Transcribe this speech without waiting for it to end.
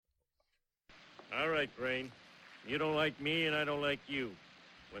All right, Brain. You don't like me and I don't like you.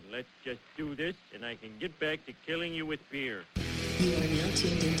 But let's just do this and I can get back to killing you with beer. You are now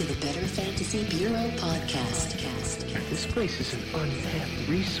tuned into the Better Fantasy Bureau podcast. This place is an untapped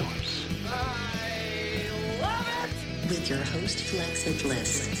resource. I love it! With your host, Flex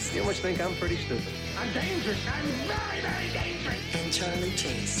Bliss. You must think I'm pretty stupid. I'm dangerous. I'm very, very dangerous. And Charlie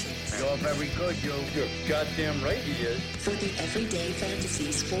Chase. You're very good, You're goddamn right he is. For the everyday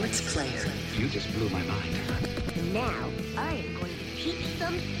fantasy sports player. You just blew my mind. Now, I am going to teach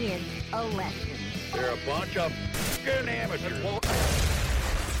some kids a lesson. They're a bunch of f***ing amateurs.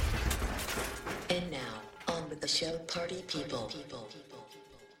 And now, on with the show, Party People.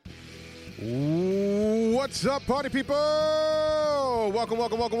 What's up, party people?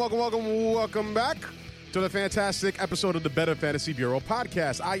 Welcome back to the fantastic episode of the Better Fantasy Bureau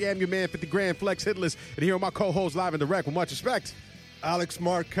podcast. I am your man, 50 Grand Flex Hitless, and here are my co-hosts live and direct with much respect. Alex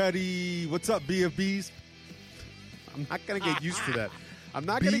Marchetti. What's up, BFBs? I'm not going to get used to that. I'm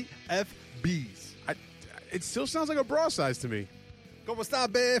not going to... BFBs. It still sounds like a bra size to me. ¿Cómo está,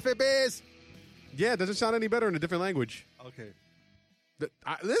 BFBs? Yeah, it doesn't sound any better in a different language. Okay.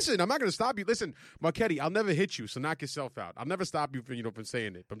 Listen, I'm not going to stop you. Listen, Marchetti, I'll never hit you, so knock yourself out. I'll never stop you from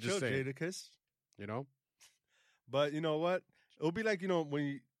saying it. I'm just saying. Jadakiss. You know? But you know what? It'll be like, when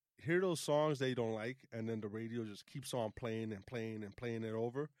you hear those songs that you don't like, and then the radio just keeps on playing and playing and playing it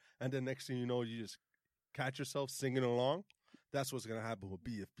over, and then next thing you know, you just catch yourself singing along. That's what's going to happen with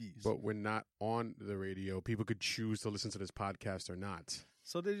BFBs. But we're not on the radio. People could choose to listen to this podcast or not.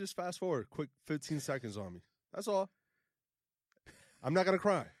 So they just fast forward, quick 15 seconds on me. That's all. I'm not going to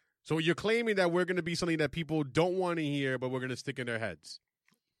cry. So you're claiming that we're going to be something that people don't want to hear, but we're going to stick in their heads.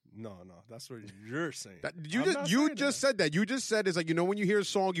 No, that's what you're saying. You just said that. You just said it's like, when you hear a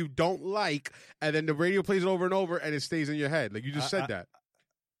song you don't like, and then the radio plays it over and over, and it stays in your head. Like you just said that.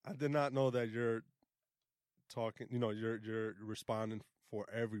 I did not know that you're talking. You're responding for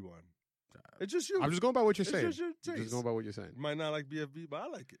everyone. It's just you. I'm just going by what you're saying. It's just your taste. Just going by what you're saying. You might not like BFB, but I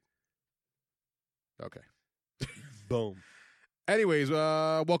like it. Okay. Boom. Anyways,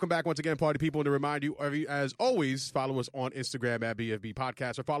 welcome back once again, party people. And to remind you, as always, follow us on Instagram at BFB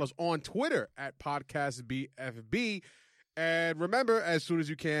Podcast or follow us on Twitter at PodcastBFB. And remember, as soon as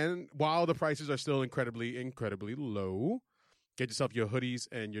you can, while the prices are still incredibly, incredibly low, get yourself your hoodies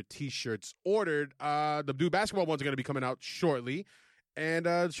and your T-shirts ordered. The new basketball ones are going to be coming out shortly. And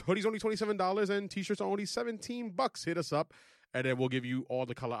hoodies only $27 and T-shirts are only $17. Hit us up, and then we'll give you all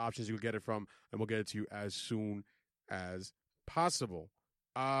the color options you can get it from, and we'll get it to you as soon as possible.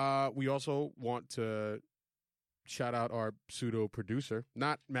 We also want to shout out our pseudo producer,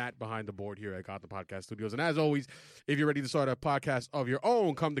 not Matt behind the board here at Gotham Podcast Studios. And as always, if you're ready to start a podcast of your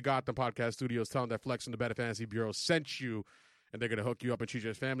own, come to Gotham Podcast Studios. Tell them that Flex and the Better Fantasy Bureau sent you, and they're going to hook you up and treat you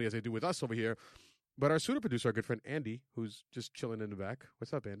as family as they do with us over here. But our pseudo producer, our good friend Andy, who's just chilling in the back.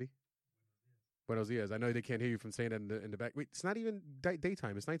 What's up, Andy? Buenos dias. I know they can't hear you from saying that in the back. Wait, it's not even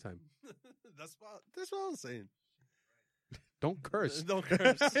daytime. It's nighttime. That's what I'm saying. Don't curse. Don't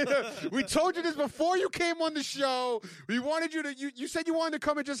curse. We told you this before you came on the show. We wanted you to, you said you wanted to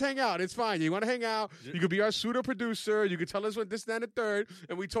come and just hang out. It's fine. You want to hang out. You could be our pseudo producer. You could tell us what this, that, and the third.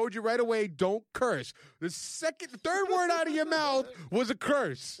 And we told you right away, don't curse. The third word out of your mouth was a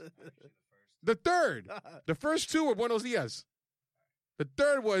curse. The third. The first two were buenos dias. The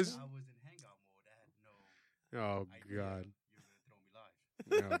third was. I was in hangout mode. I had no. Oh, God.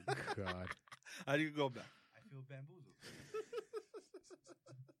 You were going to throw me live. Oh, God. How do you go back? I feel bamboozled.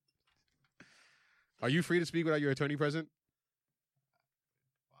 Are you free to speak without your attorney present?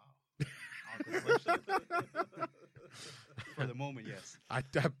 Wow. Awkward question. For the moment, yes. I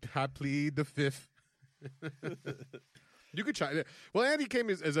plead the fifth. You could try. Well, Andy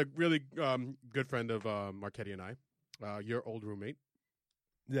came as a really good friend of Marchetti and I, your old roommate.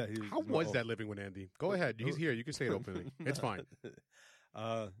 Yeah. How was that living with Andy? Go ahead. He's here. You can say it openly. It's fine.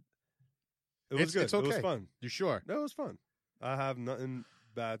 It was good. It's okay. It was fun. You sure? No, it was fun. I have nothing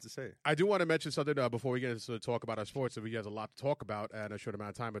bad to say. I do want to mention something before we get into talk about our sports. We have a lot to talk about and a short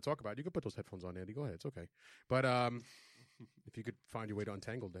amount of time to talk about. You can put those headphones on, Andy. Go ahead. It's okay. But if you could find your way to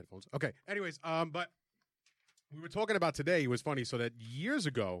untangle the headphones. Okay. Anyways, but we were talking about today. It was funny. So that years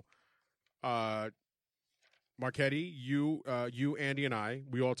ago, Marchetti, you, Andy, and I,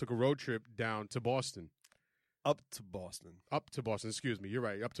 we all took a road trip down to Boston. Up to Boston. Excuse me. You're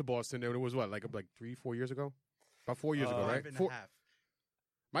right. Up to Boston. And it was what, like 3-4 years ago? About 4 years ago, right? 5.5.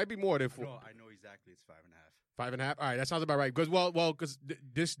 Might be more than 4. No, I know exactly. It's 5.5. 5.5. All right, that sounds about right. Because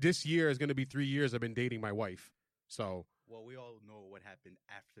this year is going to be 3 years I've been dating my wife. So Well, we all know what happened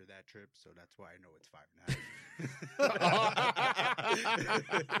after that trip, so that's why I know it's 5.5.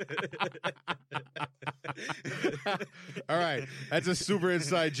 All right. That's a super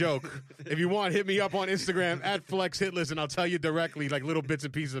inside joke. If you want, hit me up on Instagram at FlexHitlist, and I'll tell you directly, like little bits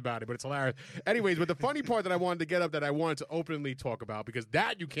and pieces about it, but it's hilarious. Anyways, but the funny part that I wanted to get up that I wanted to openly talk about, because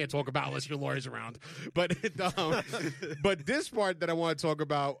that you can't talk about unless your lawyer's around. But this part that I want to talk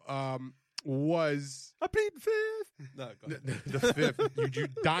about was I plead the fifth. No, go ahead. the fifth. You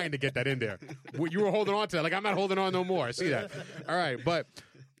dying to get that in there. You were holding on to that. Like, I'm not holding on no more. I see that. All right. But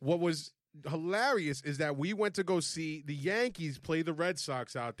what was hilarious is that we went to go see the Yankees play the Red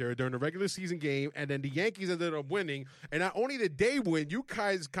Sox out there during the regular season game, and then the Yankees ended up winning. And not only did they win, you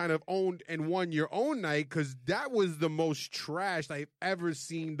guys kind of owned and won your own night, because that was the most trashed I've ever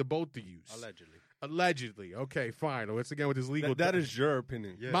seen the both of you. Allegedly. Okay, fine. Let's again with this legal. That is your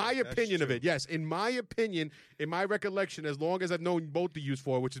opinion. Yeah, my that's opinion of true. it, yes. In my opinion, in my recollection, as long as I've known both of yous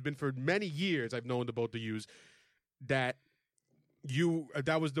for, which has been for many years, I've known the both of yous, that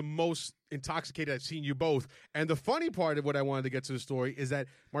was the most intoxicated I've seen you both. And the funny part of what I wanted to get to the story is that,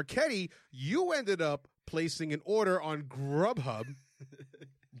 Marchetti, you ended up placing an order on Grubhub.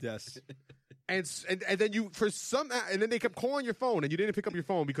 Yes. And then you, and then they kept calling your phone, and you didn't pick up your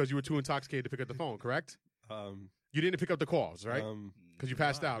phone because you were too intoxicated to pick up the phone, correct? You didn't pick up the calls, right? Because you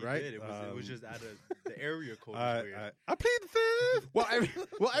passed out, He right? did. It was just out of the area code. Was weird. I plead the fifth.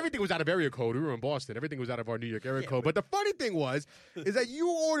 Well, everything was out of area code. We were in Boston. Everything was out of our New York area code. But the funny thing is that you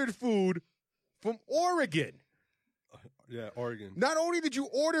ordered food from Oregon. Yeah, Oregon. Not only did you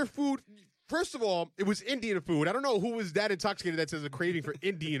order food, first of all, it was Indian food. I don't know who was that intoxicated that says a craving for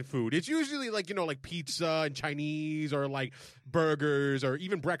Indian food. It's usually like, like pizza and Chinese or like burgers or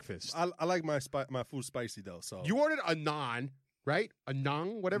even breakfast. I like my food spicy though. So You ordered a naan, right? A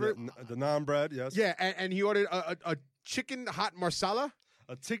naan, whatever. Yeah, the naan bread, yes. Yeah, and he ordered a chicken hot marsala.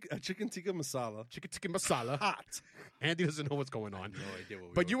 A chicken tikka masala. Chicken tikka masala. Hot. Andy doesn't know what's going on. No idea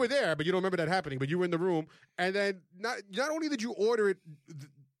what we But you were there, but you don't remember that happening. But you were in the room, and then not only did you order it,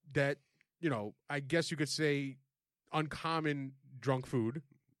 that I guess you could say uncommon drunk food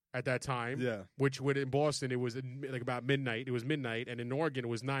at that time. Yeah. Which in Boston it was like about midnight. It was midnight, and in Oregon it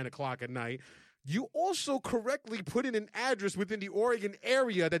was 9:00 at night. You also correctly put in an address within the Oregon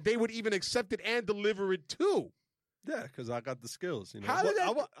area that they would even accept it and deliver it to. Yeah, because I got the skills. How did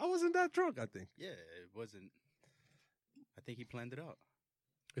that? I wasn't that drunk, I think. Yeah, it wasn't. I think he planned it out.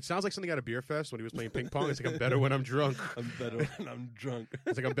 It sounds like something at a beer fest when he was playing ping pong. It's like, I'm better when I'm drunk. I'm better when I'm drunk.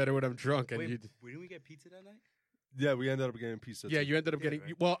 It's like, I'm better when I'm drunk. And Wait, you, didn't we get pizza that night? Yeah, we ended up getting pizza. yeah, too. you ended up getting.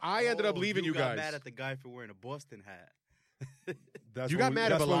 right. Well, I ended up leaving you got guys. mad at the guy for wearing a Boston hat. That's You when got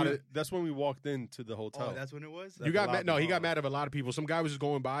mad at a lot of. That's when we walked into the hotel. Oh, that's when it was? You got a lot mad. No, of he got people. mad at a lot of people. Some guy was just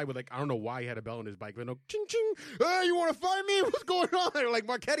going by with I don't know why he had a bell on his bike. But no, ching ching. Hey, you want to find me? What's going on? They're like,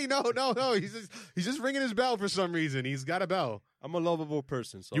 Marchetti, no. He's just ringing his bell for some reason. He's got a bell. I'm a lovable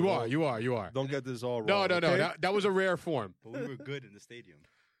person. So You are. Don't get this all wrong. No. okay? That was a rare form. But we were good in the stadium.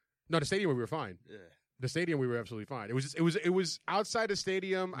 No, the stadium we were fine. Yeah. The stadium we were absolutely fine. It was outside the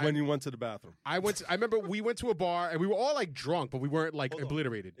stadium. When you went to the bathroom. I remember we went to a bar and we were all drunk, but we weren't Hold on.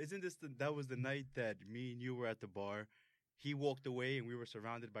 obliterated. Isn't this that was the night that me and you were at the bar? He walked away and we were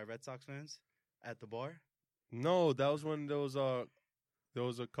surrounded by Red Sox fans at the bar? No, that was when there was a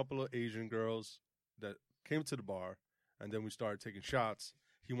couple of Asian girls that came to the bar, and then we started taking shots.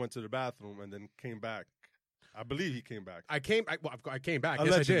 He went to the bathroom and then came back. I believe he came back. I came back. Allegedly.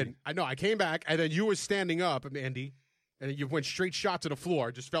 Yes, I did. I know. I came back, and then you were standing up, Andy, and then you went straight shot to the floor.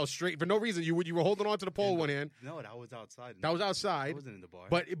 Just fell straight for no reason. You were holding on to the pole with one hand. No, that was outside. That was outside. I wasn't in the bar.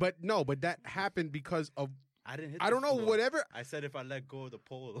 But that happened because of I didn't hit I the don't know floor. whatever. I said if I let go of the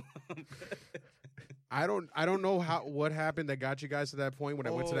pole. I don't know what happened that got you guys to that point when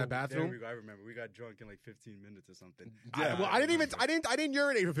I went to that bathroom. There we go. I remember we got drunk in like 15 minutes or something. I didn't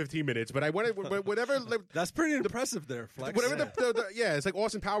urinate for 15 minutes, but I went whatever. That's pretty impressive there, Flex. Whatever it's like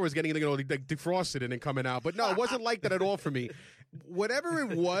Austin Powers getting defrosted and then coming out. But no, it wasn't like that at all for me. Whatever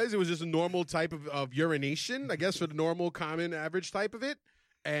it was just a normal type of urination, I guess, for the normal, common, average type of it.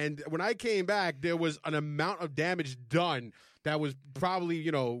 And when I came back, there was an amount of damage done that was probably,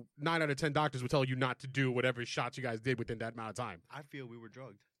 9 out of 10 doctors would tell you not to do whatever shots you guys did within that amount of time. I feel we were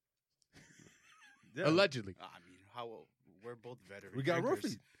drugged. Yeah. Allegedly. I mean, we're both veterans. We got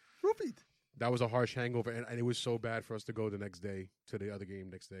roofied. That was a harsh hangover, and it was so bad for us to go the next day to the other game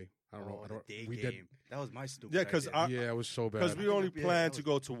next day. I don't know. The day we game. That was my stupid. Yeah, 'cause idea. Yeah, it was so bad. Because we only Yeah, planned that to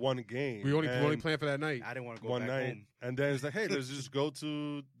go to one game. We only and planned for that night. I didn't want to go one back night. home. And then it's like, hey, let's just go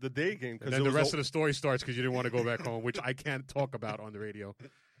to the day game. And then the rest of the story starts because you didn't want to go back home, which I can't talk about on the radio.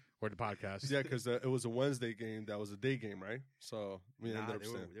 or the podcast. Yeah, because it was a Wednesday game. That was a day game, right? So we ended up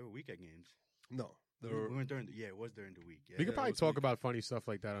saying they were weekend games. no. We went during the, it was during the week. Yeah. We could it probably was talk weak. about funny stuff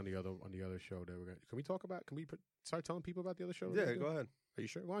like that on the other show that we're gonna. Can we talk about? Can we start telling people about the other show? we're Yeah, gonna do? go ahead. Are you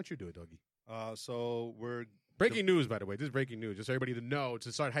sure? Why don't you do it, Dougie? So we're Breaking news, by the way. This is breaking news. Just so everybody to know,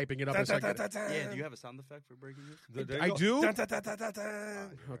 to start hyping it up. And start getting- Yeah, do you have a sound effect for breaking news? There you I go. do. Dun, dun, dun, dun, dun,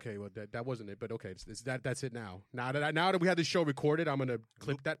 dun. Okay, well that wasn't it, but okay, it's that's it now. Now that we had the show recorded, I'm gonna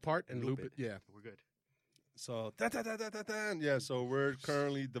clip that part and loop it. Yeah. We're good. So dun, dun, dun, dun, dun, dun. Yeah, so we're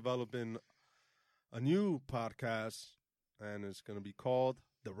currently developing a new podcast, and it's going to be called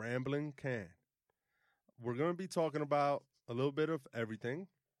The Rambling Can. We're going to be talking about a little bit of everything: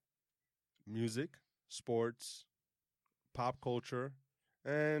 music, sports, pop culture,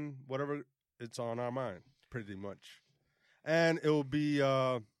 and whatever it's on our mind, pretty much. And it will be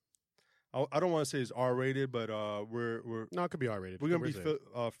I don't want to say it's R-rated, but we're No, it could be R-rated. we're gonna Where's be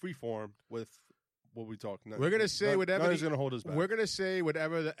it? free form with what we talk. We're gonna say whatever Nothing's the- gonna hold us back. We're gonna say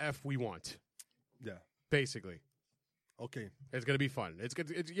whatever the F we want. Yeah. Basically. Okay. It's gonna be fun. It's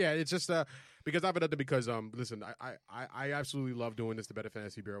good. It's just because I've been up there because listen, I absolutely love doing this, the Better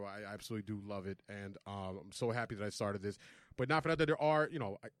Fantasy Bureau. I absolutely do love it, and I'm so happy that I started this. But not for that, there are,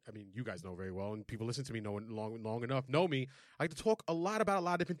 I mean, you guys know very well, and people listen to me long enough know me. I like to talk a lot about a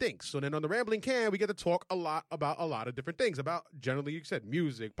lot of different things. So then on the Rambling Can, we get to talk a lot about a lot of different things about, generally, you said,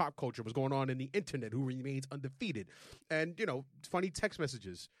 music, pop culture, what's going on in the internet, who remains undefeated, and funny text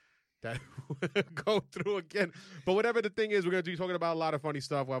messages that go through again. But whatever the thing is, we're going to be talking about a lot of funny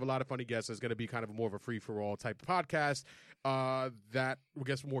stuff. We'll have a lot of funny guests. It's going to be kind of more of a free-for-all type of podcast that we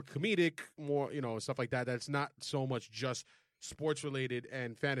guess more comedic, more, stuff like that. That's not so much just sports-related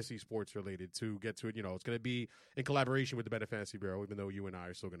and fantasy sports-related to get to it. It's going to be in collaboration with the Better Fantasy Bureau, even though you and I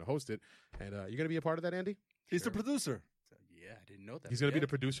are still going to host it. And you're going to be a part of that, Andy? He's the producer. Yeah, I didn't know that. He's going to be the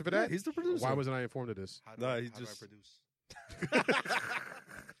producer for that? Yeah, he's the producer. Why wasn't I informed of this? How No, do he I just- produce?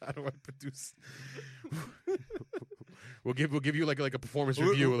 How do I produce? We'll give you like a performance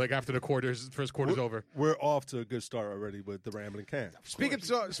review like after the first quarter's over. We're off to a good start already with the Rambling Can. Speaking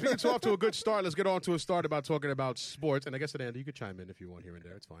off to a good start, let's get on to a start about talking about sports. And I guess, Andy, you could chime in if you want here and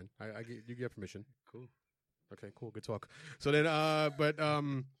there. It's fine. You get permission. Cool. Okay, cool. Good talk. So then,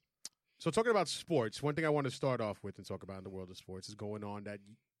 so talking about sports, one thing I want to start off with and talk about in the world of sports is going on that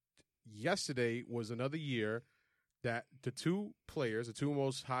yesterday was another year that the two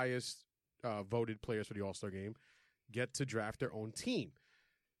most highest voted players for the All-Star game get to draft their own team.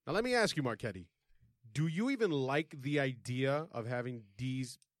 Now, let me ask you, Marchetti, do you even like the idea of having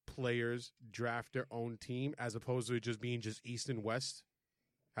these players draft their own team as opposed to it just being just East and West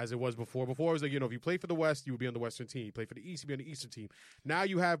as it was before? Before, it was like, if you play for the West, you would be on the Western team. You play for the East, you'd be on the Eastern team. Now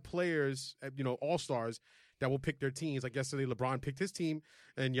you have players, all-stars, that will pick their teams. Like yesterday, LeBron picked his team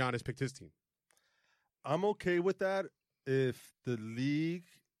and Giannis picked his team. I'm okay with that if the league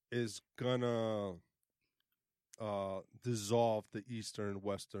is gonna dissolve the Eastern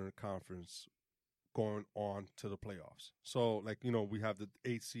Western Conference going on to the playoffs. So, we have the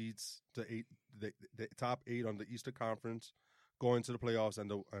 8 seeds, the top 8 on the Eastern Conference going to the playoffs, and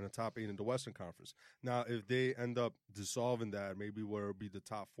the top 8 in the Western Conference. Now, if they end up dissolving that, maybe where it'll be the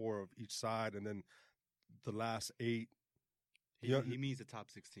top 4 of each side, and then the last 8. He means the top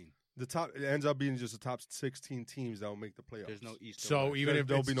 16. It ends up being just the top 16 teams that will make the playoffs. There's no East. or So West. even if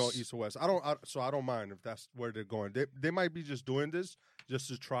there'll be no it's- East or West, I don't mind if that's where they're going. They might be just doing this just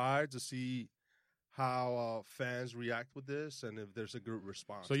to try to see how fans react with this and if there's a good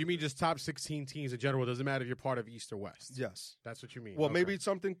response. So you mean just top 16 teams in general? Doesn't matter if you're part of East or West. yes? That's what you mean. Well, Okay. maybe it's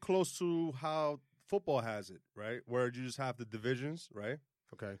something close to how football has it, right? Where you just have the divisions, right?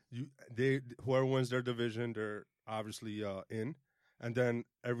 Okay. Whoever wins their division, they're obviously in, and then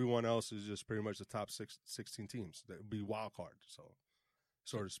everyone else is just pretty much the top 16 teams. That would be wild card, so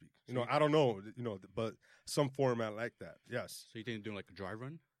to speak. I don't know, but some format like that. Yes. So you think they're doing like a dry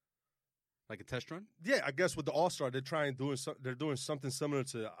run, like a test run? Yeah, I guess with the All-Star, they're doing something similar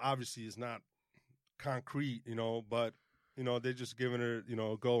to. Obviously, it's not concrete, but they're just giving it,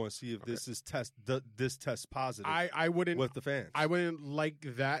 a go and see if this tests positive. I wouldn't with the fans. I wouldn't like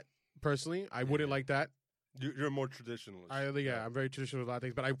that personally. I wouldn't like that. You're more traditionalist. I'm very traditional with a lot of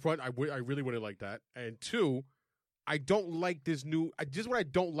things, but I really wouldn't like that. And two, I don't like this new. This is what I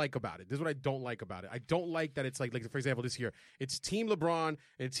don't like about it. I don't like that it's like for example, this year it's Team LeBron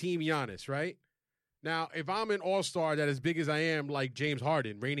and Team Giannis, right? Now, if I'm an all-star that as big as I am, like James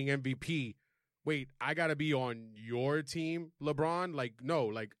Harden, reigning MVP, wait, I gotta be on your team, LeBron? No,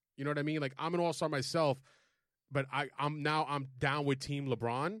 you know what I mean? Like I'm an all-star myself, but I'm down with Team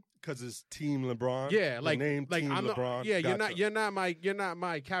LeBron. Because it's Team LeBron. Yeah, The like name Team I'm LeBron. not, yeah, Gotcha. you're not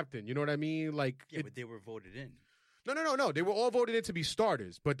my captain. You know what I mean? Like but they were voted in. No. They were all voted in to be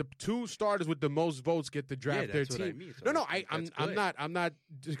starters, but the 2 starters with the most votes get to draft their that's team. what I mean. So I'm not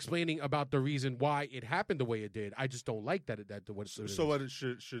explaining about the reason why it happened the way it did. I just don't like that. So what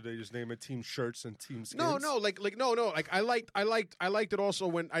should they just name it Team Shirts and Team Skins? No. Like I liked it also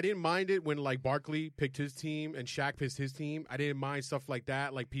when I didn't mind it when like Barkley picked his team and Shaq picked his team. I didn't mind stuff like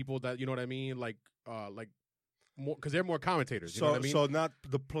that. Like people that you know what I mean. Like more because they're more commentators. You know what I mean? So not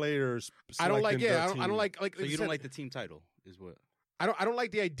the players. I don't like. selecting Yeah, their I don't team. like. So you don't like the team title, is what? I don't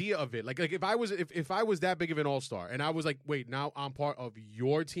like the idea of it. Like if I was that big of an all-star and I was like, wait, now I'm part of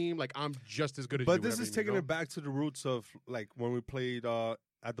your team, like I'm just as good as you. But this is taking it back to the roots of like when we played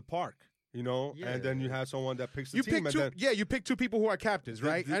at the park, you know, and then you have someone that picks the team. You pick 2 people who are captains,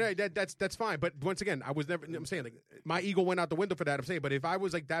 right? That's fine. But once again, I was never. I'm saying like my ego went out the window for that. I'm saying, but if I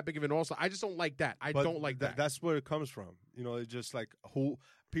was like that big of an all-star, I just don't like that. I don't like that. That's where it comes from. You know, it's just like who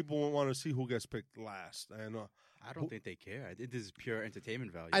people want to see who gets picked last, and I don't think they care. I think this is pure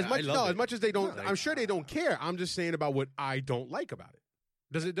entertainment value. As much as they don't. I'm sure they don't care. I'm just saying about what I don't like about it.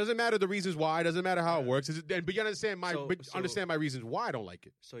 Doesn't matter the reasons why. It doesn't matter how it works. But you understand understand my reasons why I don't like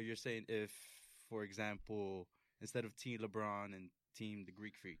it. So you're saying if, for example, instead of Team LeBron and Team the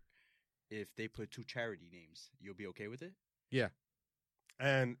Greek Freak, if they put 2 charity names, you'll be okay with it? Yeah.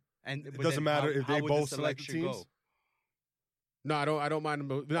 And it but doesn't then matter if how they would both the select the selection teams. go? No, I don't mind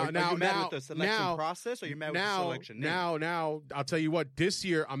them. Are you mad with the selection process, or you mad with the selection name? Now, I'll tell you what. This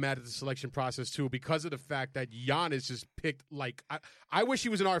year, I'm mad at the selection process too because of the fact that Giannis just picked. Like, I wish he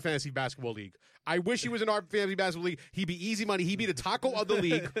was in our fantasy basketball league. I wish he was in our fantasy basketball league. He'd be easy money. He'd be the Taco of the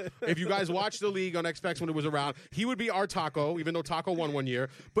league. If you guys watched the league on XFX when it was around, he would be our Taco. Even though Taco won one year,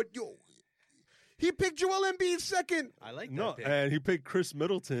 but he picked Joel Embiid second. I like that pick. And he picked Chris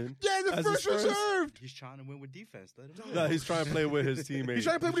Middleton. Yeah, the first reserved. He's trying to win with defense. Let him No, he's trying to play with his teammate. He's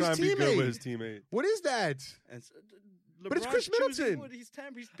trying to play with his be good teammate. with his teammate. What is that? But it's Chris Middleton. He's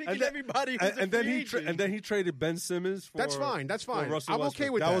picking everybody. And then he traded Ben Simmons for. That's fine. That's fine. Russell I'm Westbrook. okay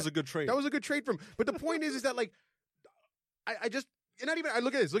with that. That was a good trade. That was a good trade for him. But the point is that like, I just. And not even.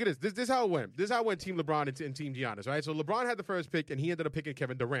 Look at this. Look at this. This is how it went. This is how it went. Team LeBron and Team Giannis. Right. So LeBron had the first pick, and he ended up picking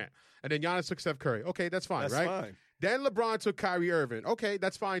Kevin Durant. And then Giannis took Steph Curry. Okay, that's fine. That's right. fine. Then LeBron took Kyrie Irving. Okay,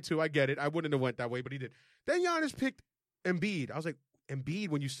 that's fine too. I get it. I wouldn't have went that way, but he did. Then Giannis picked Embiid. I was like, Embiid,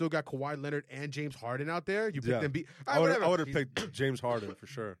 when you still got Kawhi Leonard and James Harden out there, you picked Embiid. All right, I would have picked James Harden for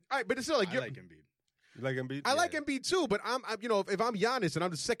sure. All right, but it's still like I like Embiid. You like Embiid? I like Embiid too, but I'm if I'm Giannis and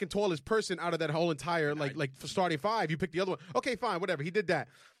I'm the second tallest person out of that whole entire like starting 5, you pick the other one. Okay, fine, whatever. He did that.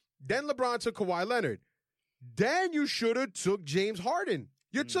 Then LeBron took Kawhi Leonard. Then you should have took James Harden.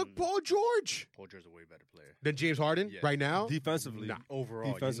 You took Paul George. Paul George is a way better player than James Harden right now. Defensively, nah.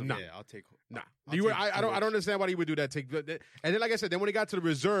 Overall, defensively, yeah, I'll take. Nah, I don't understand why he would do that. And then, like I said, then when he got to the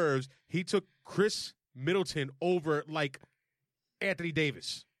reserves, he took Chris Middleton over like Anthony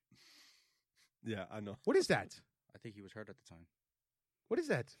Davis. Yeah, I know. What is that? I think he was hurt at the time. What is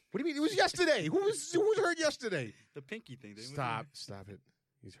that? What do you mean? It was yesterday. Who was hurt yesterday? The pinky thing. Stop it.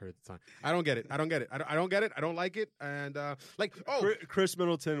 He's hurt at the time. I don't get it. I don't get it. I don't get it. I don't like it. And Chris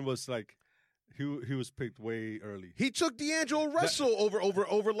Middleton was like, he was picked way early. He took D'Angelo Russell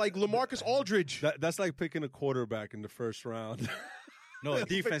over like LaMarcus Aldridge. That's like picking a quarterback in the first round. No,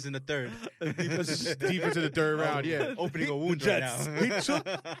 defense in the third. defense in the third round, yeah. Opening a wound right now. He took...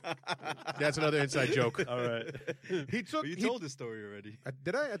 That's another inside joke. All right. You told this story already.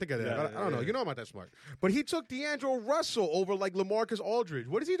 Did I? I think I did. Yeah, I don't know. You know I'm not that smart. But he took D'Angelo Russell over like LaMarcus Aldridge.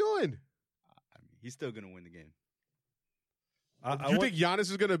 What is he doing? I mean, he's still going to win the game. You think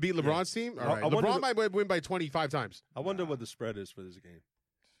Giannis is going to beat LeBron's team? All right. LeBron might win by 25 times. I wonder what the spread is for this game.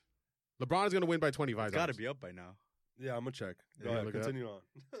 LeBron is going to win by 25 times. It's got to be up by now. Yeah, I'm going to check. Go Yeah, ahead. Continue on.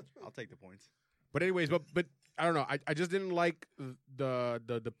 I'll take the points. But anyways, but I don't know. I just didn't like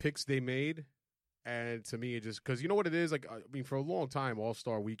the picks they made. And to me, it just, because you know what it is? Like, I mean, for a long time,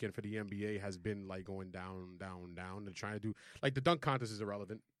 All-Star Weekend for the NBA has been like going down, and trying to do, like, the dunk contest is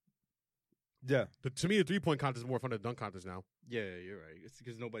irrelevant. Yeah. To me, the 3-point contest is more fun than the dunk contest now. Yeah, you're right. It's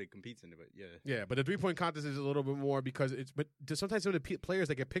because nobody competes in it, but yeah. Yeah, but the 3-point contest is a little bit more because but sometimes some of the players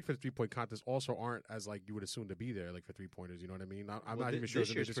that get picked for the 3-point contest also aren't as, like, you would assume to be there, like, for 3-pointers. You know what I mean? I'm not even sure.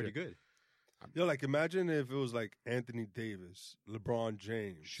 This year's pretty good. Yo, like, imagine if it was like Anthony Davis, LeBron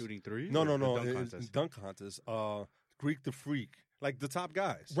James. Shooting threes? No. Dunk contest. Greek the Freak. Like the top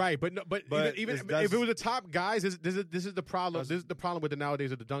guys. Right, but even if it was the top guys, this is the problem. This is the problem with the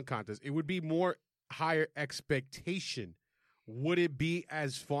nowadays of the dunk contest. It would be more higher expectation. Would it be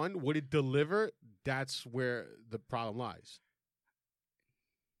as fun? Would it deliver? that's where the problem lies.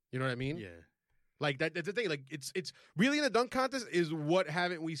 You know what I mean? Yeah. Like that's the thing. Like it's really in the dunk contest is what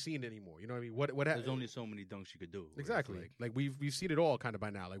haven't we seen anymore? You know what I mean? What There's only so many dunks you could do. where it's exactly like we've seen it all kind of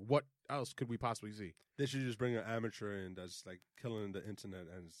by now. Like what else could we possibly see? They should just bring an amateur in that's like killing the internet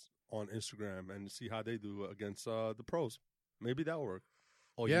and is on Instagram and see how they do against the pros. Maybe that'll work.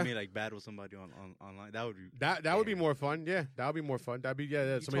 Oh, Yeah. you mean like battle somebody on online? That would be That would be more fun. Yeah, that would be more fun. That'd be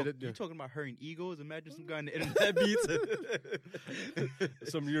somebody You're talking about hurting egos. Imagine some guy on the internet beats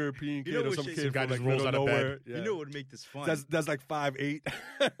Some European kid know or what some shit- kid Some guy from just like rolls middle out of bed. nowhere. Yeah. You know what would make this fun? That's like 5'8".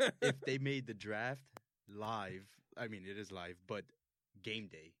 If they made the draft live. I mean, it is live, but game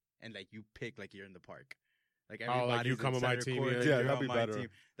day, and like you pick like you're in the park. Like Oh, like everybody's you come on my inside their team, court, yeah. Yeah, you're that'd on be my better. team.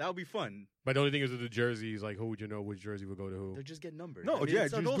 That would be fun. But the only thing is with the jerseys, like who would you know which jersey would go to who? They'll just get numbered. No, I mean, yeah,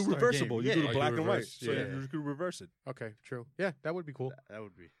 it's you an just do all-star reversible. game. You do Yeah. the Oh, black you and white, reverse, so yeah. you could reverse it. Okay, true. Yeah, that would be cool. That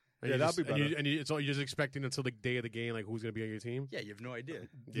would be. And Yeah, you that'd just- be and you- better. And it's all you're just expecting until the day of the game, like who's going to be on your team. Yeah, you have no idea.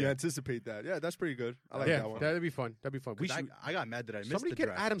 You anticipate that. Yeah, that's pretty good. I like yeah, that one. that'd be fun. That'd be fun. We 'Cause should. I got mad that I missed Somebody the get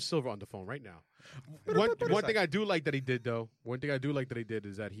draft. Adam Silver on the phone right now. One thing I do like that he did, though. One thing I do like that he did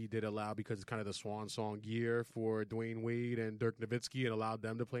is that he did allow, because it's kind of the swan song year for Dwayne Wade and Dirk Nowitzki, and allowed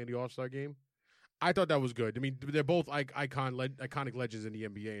them to play in the All-Star game. I thought that was good. I mean, they're both iconic legends in the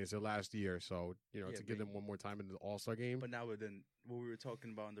NBA. And it's their last year, so Yeah, to give but- them one more time in the All-Star game. But now then, what we were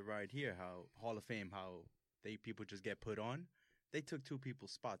talking about on the ride here, how Hall of Fame, how people just get put on. They took two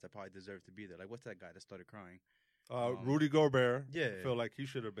people's spots that probably deserve to be there. Like, what's that guy that started crying? Rudy Gobert. Yeah. I feel like he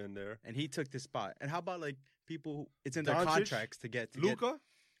should have been there. And he took this spot. And how about like people? It's in their Doncic? contracts to get Luka.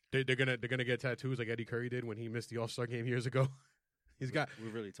 They're gonna get tattoos like Eddie Curry did when he missed the All-Star game years ago. He's got We're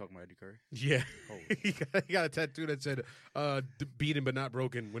really talking about Eddie Curry. yeah. Oh. he got a tattoo that said "beaten but not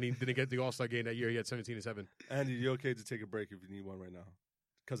broken" when he didn't get the All-Star game that year. He had 17-7. Andy, you're okay to take a break if you need one right now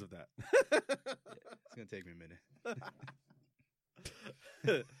because of that. It's gonna take me a minute.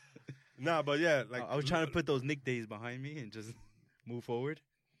 Nah, but yeah, like I was trying to put those Nick days behind me and just move forward.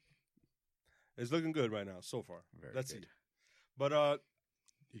 it's looking good right now so far. Very Let's good. see. But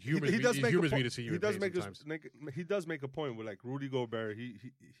It humors me to see you he in does pain make sometimes. he does make a point with like Rudy Gobert. He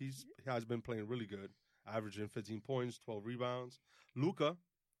has been playing really good, averaging 15 points, 12 rebounds. Luka,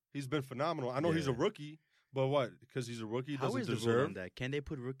 he's been phenomenal. I know he's a Yeah. rookie, but what? Because he's a rookie, How doesn't is the rule deserve. on that? Can they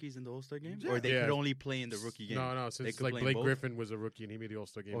put rookies in the All-Star game, Yeah. or they Yeah. could only play in the rookie game? No, They since could like play in Blake both? Griffin was a rookie and he made the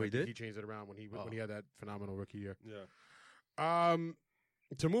All-Star game. Oh, he I think did? He changed it around when he Oh. had that phenomenal rookie year. Yeah.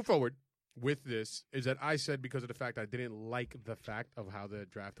 To move forward with this is that I said because of the fact I didn't like the fact of how the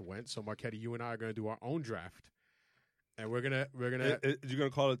draft went. So Marquetti, you and I are going to do our own draft, and we're gonna You're gonna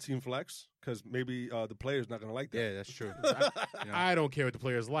call it team flex because maybe the player's not gonna like that. Yeah, that's true. I don't care what the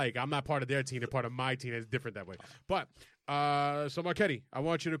players like. I'm not part of their team. They're part of my team. It's different that way. But so Marquetti, I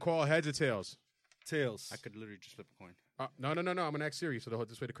want you to call heads or tails. Tails. I could literally just flip a coin. No. I'm gonna act serious. So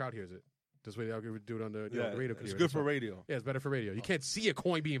this way the crowd hears it. This way I'll do it on the, yeah, the radio. it's good for radio. Yeah, it's better for radio. You can't see a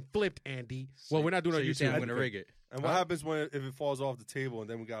coin being flipped, Andy. Well, we're not doing So it on you're YouTube. saying I'm gonna rig it? And what happens if it falls off the table and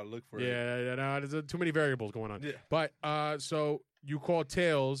then we gotta look for it? Yeah, no, there's too many variables going on. Yeah. But so you call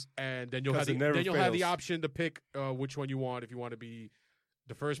tails, and then you'll have 'Cause it never have the fails. option to pick which one you want. If you want to be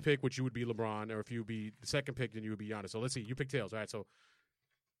the first pick, which you would be LeBron, or if you would be the second pick, then you would be Giannis. So let's see. You pick tails. All right. So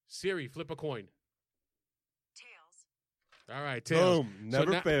Siri, flip a coin. Tails. All right, tails. Boom.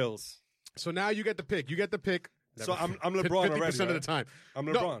 Never now- fails. So now you get the pick. You get the pick. So I'm LeBron 50% already, of the right? time. I'm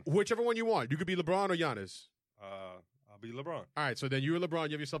No, LeBron. whichever one you want. You could be LeBron or Giannis. I'll be LeBron. All right, so then you're LeBron.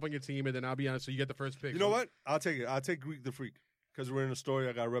 You have yourself on your team, and then I'll be honest. So you get the first pick. You know what? I'll take it. I'll take Greek the Freak because we're in a story.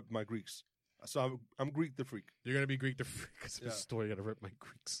 I got to rep my Greeks. So I'm Greek the Freak. You're gonna be Greek the Freak. Because of Yeah. the story. I gotta rip my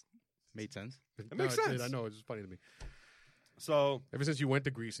Greeks. Made sense. It makes No, it did. sense. I know. It's just funny to me. So Ever since you went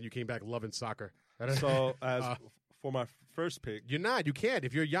to Greece and you came back loving soccer. so as for my first pick, You're not. You can't.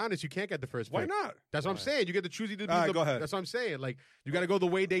 If you're Giannis, you can't get the first why pick. not? That's what I'm saying. You get to choose either. All right, go ahead. That's what I'm saying. Like you got to go the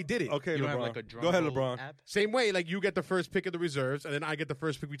way they did it. Okay, You don't LeBron. have like a drum Go ahead, roll LeBron. app? Same way. Like you get the first pick of the reserves, and then I get the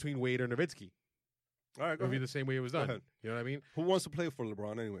first pick between Wade or Nowitzki. All right, It go would be ahead. the same way it was Go done. ahead. You know what I mean? Who wants to play for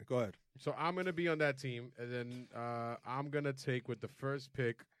LeBron anyway? Go ahead. So I'm gonna be on that team, and then I'm gonna take with the first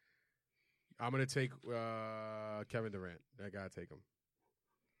pick. I'm gonna take Kevin Durant. I gotta take him.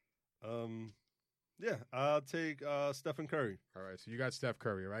 Yeah, I'll take Stephen Curry. All right, so you got Steph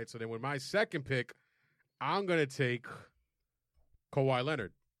Curry, right? So then with my second pick, I'm going to take Kawhi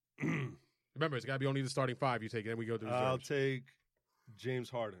Leonard. Remember, it's got to be only the starting five you take, then we go to the I'll reserves. take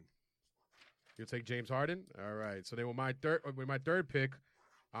James Harden. You'll take James Harden? All right. So then with my third pick,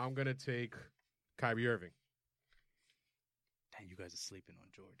 I'm going to take Kyrie Irving. Dang, you guys are sleeping on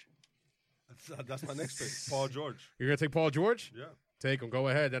George. That's my next pick, Paul George. You're going to take Paul George? Yeah. Take him. Go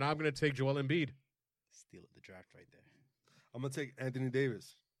ahead. Then I'm going to take Joel Embiid. steal of the draft right there. I'm gonna take Anthony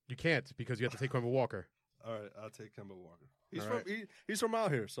Davis. You can't because you have to take Kemba Walker. All right, I'll take Kemba Walker. He's All from right. he's from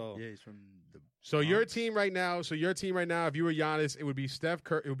out here, so Yeah, he's from the. So your team right now. If you were Giannis, it would be Steph.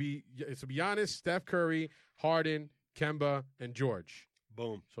 It would be Giannis, Steph Curry, Harden, Kemba, and George.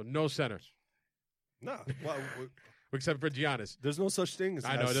 boom. So no centers Nah, well, except for Giannis. there's no such thing as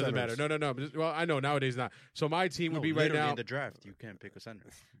I know it doesn't centers. matter. No. Well, I know nowadays not. So my team would No, be right literally now. in the draft. You can't pick a center.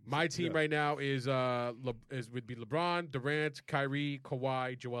 My team Yeah. right now would be LeBron, Durant, Kyrie,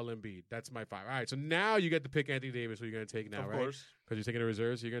 Kawhi, Joel Embiid. That's my 5. All right, so now you get to pick Anthony Davis, who you're going to take now, Of right? course. Because you're taking the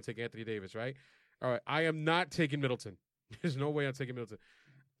reserves, so you're going to take Anthony Davis, right? All right, I am not taking Middleton. There's no way I'm taking Middleton.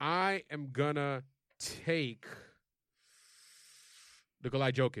 I am going to take Nikolai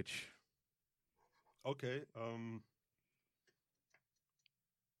Jokic. Okay.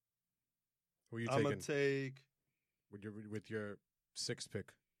 Who are you I'm taking gonna take with your 6th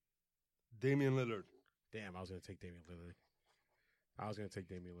pick? Damian Lillard. Damn, I was going to take Damian Lillard.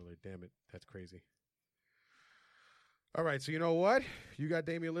 Damn it. That's crazy. All right, so you know what? You got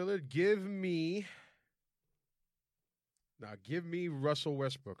Damian Lillard. Give me Russell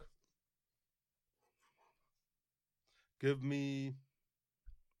Westbrook. Give me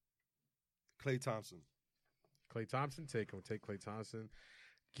Klay Thompson. Klay Thompson, take Klay Thompson.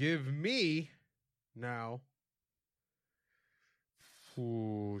 Give me now.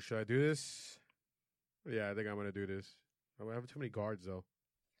 Ooh, should I do this? Yeah, I think I'm going to do this. I have too many guards, though.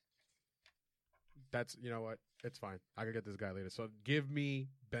 That's, you know what? It's fine. I can get this guy later. So give me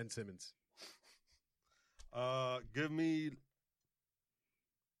Ben Simmons. Give me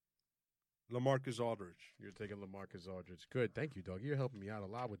LaMarcus Aldridge. You're taking LaMarcus Aldridge. Good. Thank you, dog. You're helping me out a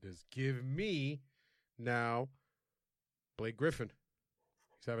lot with this. Give me now Blake Griffin.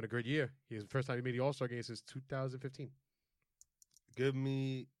 He's having a good year. He's the first time he made the All-Star game since 2015. Give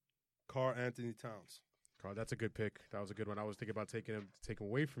me Karl Anthony Towns. Carl, that's a good pick. That was a good one. I was thinking about taking him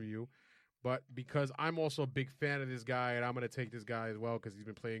away from you. But because I'm also a big fan of this guy, and I'm going to take this guy as well because he's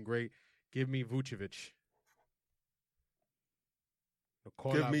been playing great, give me Vucevic.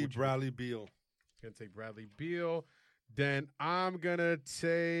 Give me Bradley Beal. Going to take Bradley Beal. Then I'm going to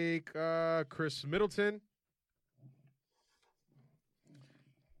take Chris Middleton.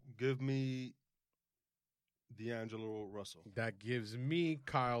 Give me D'Angelo Russell. That gives me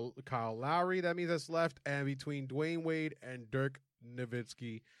Kyle Lowry. That means that's left. And between Dwayne Wade and Dirk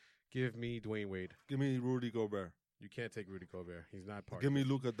Nowitzki, give me Dwayne Wade. Give me Rudy Gobert. You can't take Rudy Gobert. He's not part Give of me it.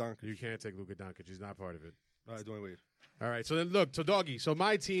 Luka Doncic. You can't take Luka Doncic. He's not part of it. All right, Dwayne Wade. All right, so then look, so Doggy, so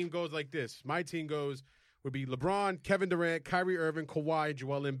my team goes like this. My team would be LeBron, Kevin Durant, Kyrie Irving, Kawhi,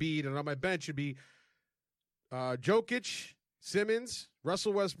 Joel Embiid, and on my bench would be Jokic, Simmons,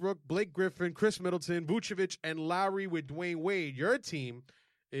 Russell Westbrook, Blake Griffin, Chris Middleton, Vucevic, and Lowry with Dwayne Wade. Your team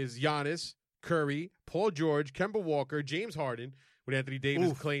is Giannis, Curry, Paul George, Kemba Walker, James Harden, with Anthony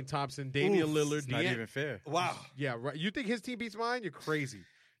Davis, Klay Thompson, Damian Lillard. It's not even fair. Wow. Yeah, right. You think his team beats mine? You're crazy.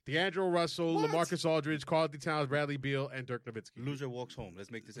 D'Angelo Russell, LaMarcus Aldridge, Karl Anthony Towns, Bradley Beal, and Dirk Nowitzki. Loser walks home.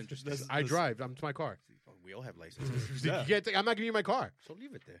 Let's make this interesting. I drive. I'm to my car. We all have licenses. You can't take, I'm not giving you my car. So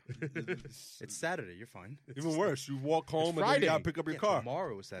leave it there. It's Saturday. You're fine. Even worse, you walk home and then Friday. you got to pick up your car.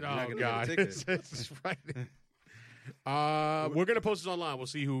 Tomorrow is Saturday. Oh, You're not God. gonna get a ticket. It's Friday. We're going to post this online. We'll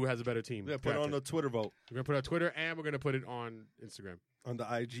see who has a better team. Yeah, put it on the Twitter vote. We're going to put it on Twitter, and we're going to put it on Instagram. On the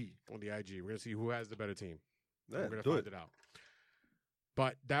IG. On the IG. We're going to see who has the better team. Yeah, We're going to do find it out.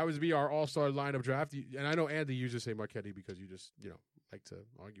 But that would be our all-star lineup draft. And I know, Andy, you just say Marchetti because you just, like to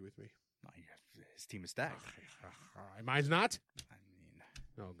argue with me. No, his team is stacked. All right. Mine's not? I mean,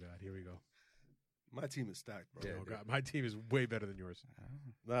 Oh, God. Here we go. My team is stacked, bro. Oh, God. My team is way better than yours.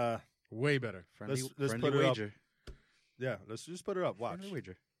 Nah. Way better. friendly, Let's friendly put it up. wager. Yeah, let's just put it up. Watch. Friendly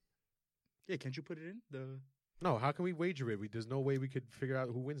wager. Yeah, can't you put it in? No, how can we wager it? There's no way we could figure out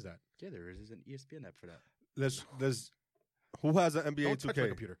who wins that. Yeah, there is. There's an ESPN app for that. Let's who has an NBA Don't touch my 2K?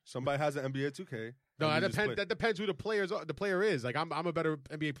 computer. Somebody has an NBA 2K. No, and we that just depends. play. That depends who the player is. Like I'm a better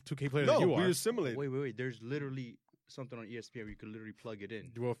NBA 2K player No, than you we are. just simulate. Wait. There's literally something on ESPN where you can literally plug it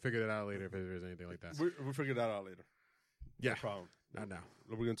in. We'll figure that out later if there's anything like that. We'll figure that out later. Yeah, No problem. not now.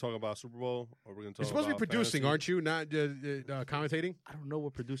 Are we going to talk about Super Bowl or are we going to You're talk supposed to be about producing, fantasy? aren't you? Not commentating. I don't know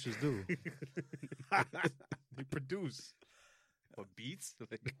what producers do. You produce. What beats?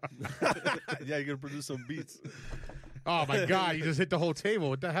 Yeah, you're going to produce some beats. Oh my God! You just hit the whole table.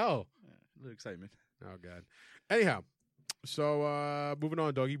 What the hell? A little excitement. Oh God. Anyhow, so moving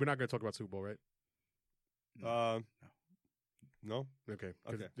on, doggy. We're not going to talk about Super Bowl, right? No, Okay.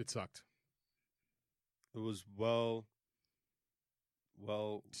 'Cause Okay. It sucked. it was well.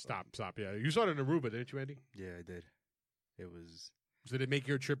 Stop. Yeah, you saw it in Aruba, didn't you, Andy? Yeah, I did. It was. Did it make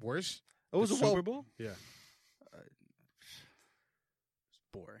your trip worse? It was The a Super Bowl? Yeah. It's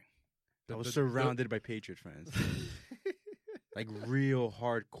boring. The- I was the- surrounded by Patriot fans. Like real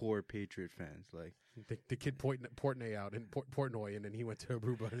hardcore Patriot fans. Like The kid Portnoy out in Portnoy, and then he went to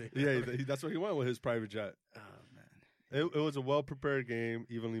Aruba. Yeah, that's what he went with his private jet. oh man. It was a well-prepared game,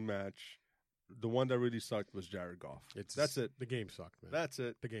 evenly matched. The one that really sucked was Jared Goff. That's it. The game sucked, man. That's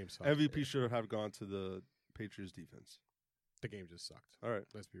it. The game sucked. MVP should have gone to the Patriots defense. The game just sucked. All right.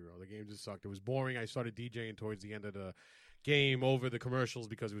 Let's be real. The game just sucked. It was boring. I started DJing towards the end of the game over the commercials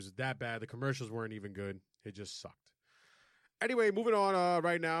because it was that bad. The commercials weren't even good. It just sucked. Anyway, moving on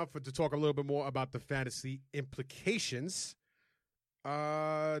right now to talk a little bit more about the fantasy implications.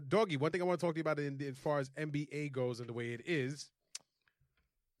 Doggy, one thing I want to talk to you about as far as NBA goes and the way it is.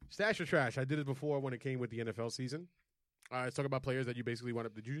 Stash or trash? I did it before when it came with the NFL season. Let's talk about players that you basically want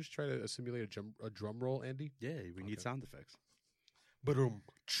to. Did you just try to simulate a drum roll, Andy? Yeah, we need sound effects. Boom.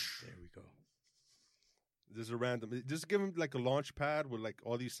 There we go. There's a random. Just give him like a launch pad with like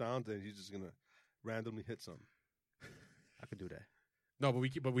all these sounds, and he's just gonna randomly hit some. I could do that. No,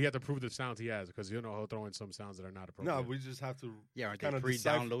 but we have to prove the sounds he has because he'll throw in some sounds that are not appropriate. No, we just have to. Yeah, aren't they kinda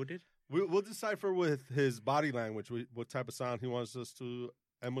pre-downloaded? We'll decipher with his body language what type of sound he wants us to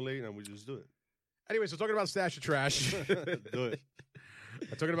emulate, and we just do it. Anyway, so talking about stash or trash. Do it.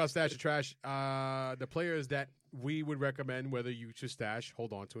 Talking about stash or trash, the players that we would recommend, whether you should stash,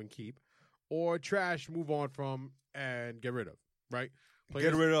 hold on to and keep, or trash, move on from and get rid of, right?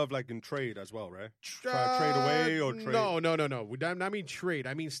 Get rid of like in trade as well, right? Try trade away or trade. No. I mean trade.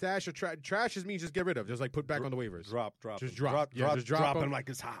 I mean stash or trash. Trash just means just get rid of, just like put back on the waivers. Drop. Just him. drop. Yeah, just drop him them. like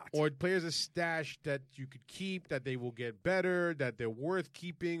it's hot. Or players that stash that you could keep, that they will get better, that they're worth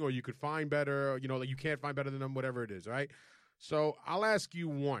keeping, or you could find better. Like you can't find better than them, whatever it is, right? So I'll ask you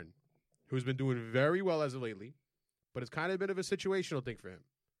one who's been doing very well as of lately, but it's kind of a bit of a situational thing for him.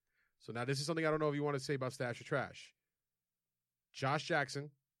 So now this is something I don't know if you want to say about stash or trash. Josh Jackson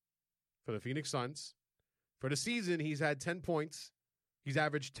for the Phoenix Suns. For the season, he's had 10 points. He's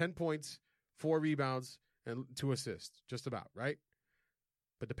averaged 10 points, 4 rebounds, and 2 assists, just about, right?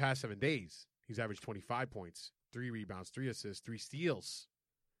 But the past 7 days, he's averaged 25 points, 3 rebounds, 3 assists, 3 steals.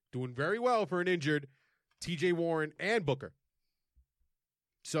 Doing very well for an injured TJ Warren and Booker.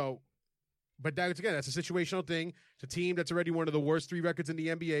 So, but that's a situational thing. It's a team that's already one of the worst 3 records in the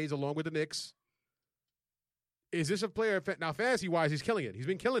NBAs, along with the Knicks. Is this a player, now fantasy-wise, he's killing it. He's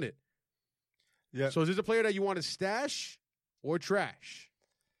been killing it. Yeah. So is this a player that you want to stash or trash?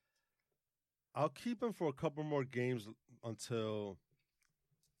 I'll keep him for a couple more games until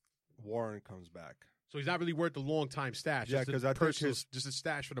Warren comes back. So he's not really worth the long-time stash. Yeah, because I think just a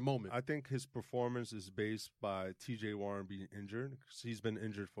stash for the moment. I think his performance is based by TJ Warren being injured. 'Cause he's been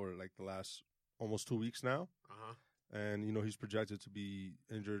injured for like the last almost 2 weeks now. Uh-huh. And, he's projected to be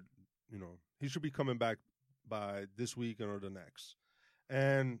injured. He should be coming back by this weekend or the next.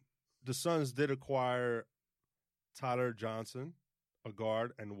 And the Suns did acquire Tyler Johnson, a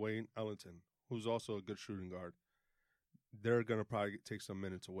guard, and Wayne Ellington, who's also a good shooting guard. They're going to probably take some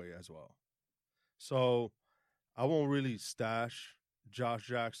minutes away as well. So I won't really stash Josh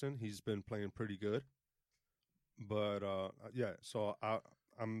Jackson. He's been playing pretty good. But, so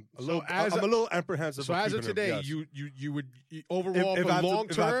I'm a little apprehensive. So as of today, yes. you would overall If for I have to- long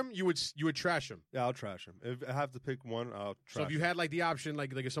if I- term you would trash him. Yeah, I'll trash him. If I have to pick one, I'll trash So if you him. had like the option,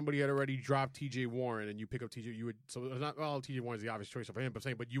 like if somebody had already dropped TJ Warren and you pick up TJ, you would. So it's not TJ Warren's the obvious choice for him,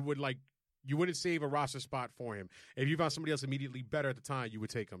 but you wouldn't save a roster spot for him. If you found somebody else immediately better at the time, you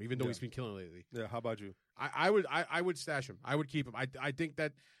would take him, even though he's been killing lately. Yeah, how about you? I would stash him. I would keep him. I think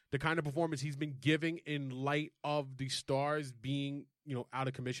that the kind of performance he's been giving in light of the stars being out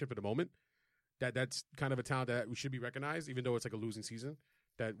of commission for the moment, that's kind of a talent that should be recognized, even though it's like a losing season.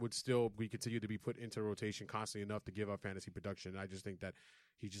 That would still be continued to be put into rotation constantly enough to give up fantasy production. I just think that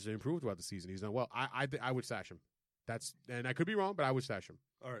he just improved throughout the season. He's done well. I would stash him. And I could be wrong, but I would stash him.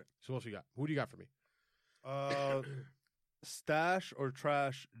 All right. So what else you got? Who do you got for me? Stash or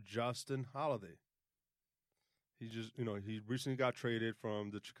trash Justin Holiday. He just, he recently got traded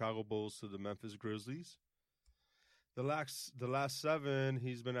from the Chicago Bulls to the Memphis Grizzlies. The last 7,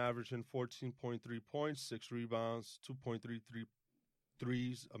 he's been averaging 14.3 points, 6 rebounds, 2.33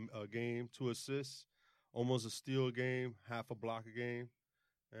 threes a game, 2 assists, almost a steal a game, half a block a game.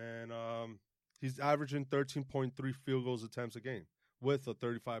 And he's averaging 13.3 field goals attempts a game with a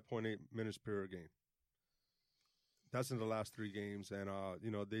 35.8 minutes per game. That's in the last 3 games. And,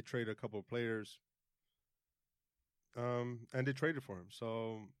 they traded a couple of players. And they traded for him.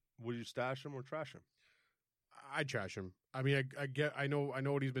 So would you stash him or trash him? I'd trash him. I mean, I know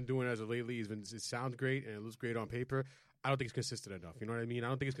what he's been doing as of lately. It sounds great and it looks great on paper. I don't think it's consistent enough. You know what I mean? I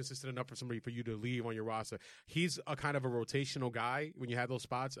don't think it's consistent enough for you to leave on your roster. He's a kind of a rotational guy when you have those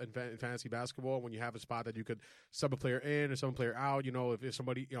spots in fantasy basketball. When you have a spot that you could sub a player in or sub a player out. You know, if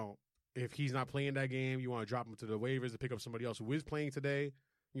somebody, you know, if he's not playing that game, you want to drop him to the waivers to pick up somebody else who is playing today.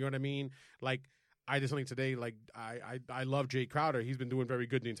 You know what I mean? Like, I did something today. Like, I love Jay Crowder. He's been doing very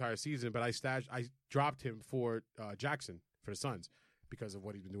good the entire season, but I dropped him for Jackson for the Suns because of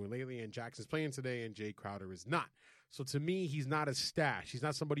what he's been doing lately. And Jackson's playing today, and Jay Crowder is not. So to me, he's not a stash. He's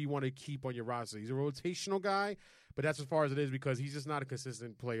not somebody you want to keep on your roster. He's a rotational guy, but that's as far as it is because he's just not a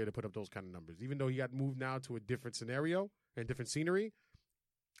consistent player to put up those kind of numbers. Even though he got moved now to a different scenario and different scenery,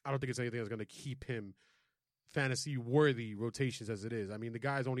 I don't think it's anything that's going to keep him fantasy-worthy rotations as it is. I mean, the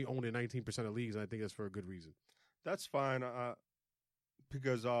guy's only owned in 19% of leagues, and I think that's for a good reason. That's fine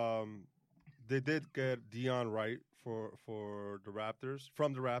because they did get Dion Wright for the Raptors,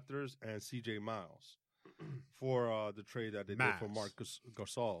 from the Raptors, and C.J. Miles for the trade that they did for Marcus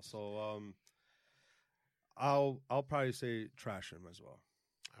Gasol. So I'll probably say trash him as well.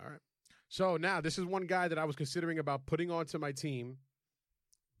 All right. So now this is one guy that I was considering about putting onto my team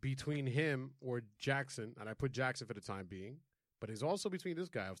between him or Jackson, and I put Jackson for the time being, but it's also between this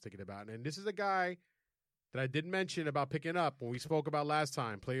guy I was thinking about. And this is a guy that I did mention about picking up when we spoke about last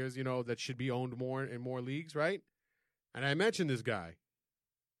time, players, you know, that should be owned more in more leagues, right? And I mentioned this guy.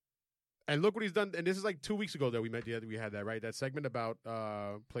 And look what he's done. And this is like 2 weeks ago that we had that, right? That segment about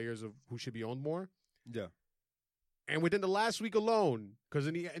players who should be owned more. Yeah. And within the last week alone, because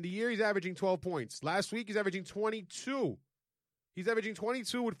in the year he's averaging 12 points. Last week he's averaging 22. He's averaging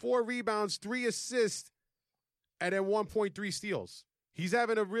 22 with 4 rebounds, 3 assists, and then 1.3 steals. He's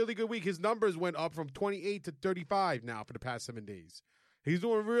having a really good week. His numbers went up from 28 to 35 now for the past 7 days. He's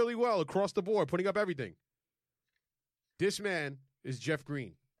doing really well across the board, putting up everything. This man is Jeff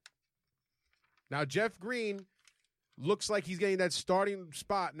Green. Now, Jeff Green looks like he's getting that starting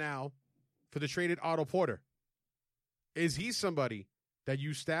spot now for the traded Otto Porter. Is he somebody that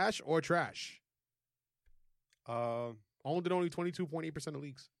you stash or trash? Owned in only 22.8% of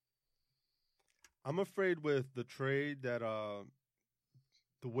leagues. I'm afraid with the trade that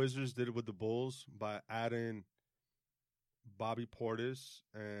the Wizards did with the Bulls by adding Bobby Portis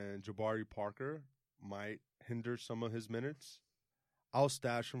and Jabari Parker might hinder some of his minutes. I'll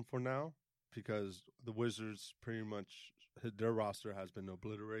stash him for now because the Wizards pretty much, their roster has been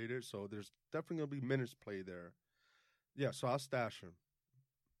obliterated, so there's definitely going to be minutes played there. Yeah, so I'll stash him.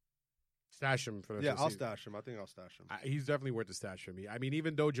 Stash him for the I'll season. stash him. I think I'll stash him. He's definitely worth the stash for me. I mean,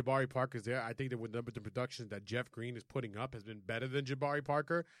 even though Jabari Parker's there, I think that with the production that Jeff Green is putting up has been better than Jabari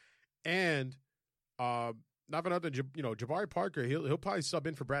Parker. And not for nothing, Jabari Parker, he'll probably sub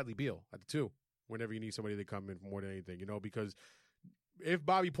in for Bradley Beal at the 2 whenever you need somebody to come in more than anything, because if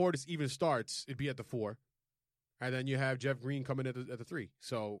Bobby Portis even starts, it'd be at the 4. And then you have Jeff Green coming at the 3.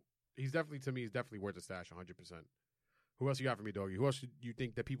 So he's definitely worth the stash 100%. Who else you got for me, Doggy? Who else do you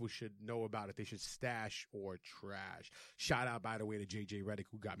think that people should know about if they should stash or trash? Shout out, by the way, to J.J. Redick,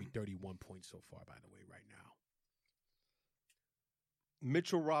 who got me 31 points so far, by the way, right now.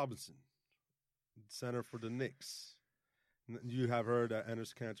 Mitchell Robinson, center for the Knicks. You have heard that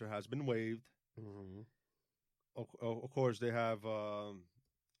Enes Kanter has been waived. Mm-hmm. Of course, they have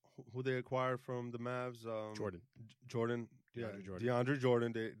who they acquired from the Mavs? Jordan. Yeah, DeAndre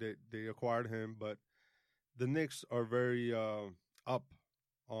Jordan. They acquired him, but the Knicks are very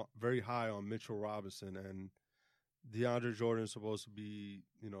very high on Mitchell Robinson, and DeAndre Jordan is supposed to be,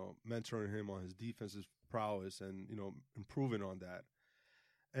 mentoring him on his defensive prowess and, improving on that.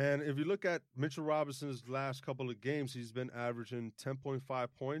 And if you look at Mitchell Robinson's last couple of games, he's been averaging 10.5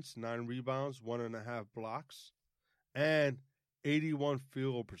 points, 9 rebounds, 1.5 blocks, and 81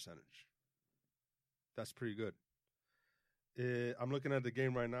 field goal percentage. That's pretty good. I'm looking at the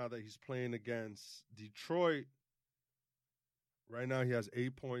game right now that he's playing against Detroit. Right now he has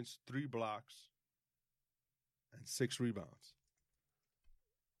 8 points, 3 blocks, and 6 rebounds.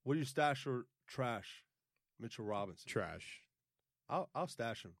 What do you stash or trash Mitchell Robinson? Trash. I'll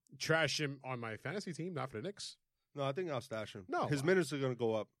stash him. Trash him on my fantasy team, not for the Knicks. No, I think I'll stash him. No. His minutes are going to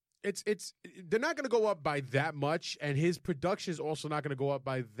go up. They're not going to go up by that much, and his production is also not going to go up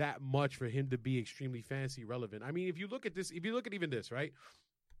by that much for him to be extremely fantasy relevant. I mean, if you look at even this, right?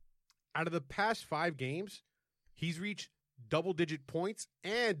 Out of the past 5 games, he's reached double-digit points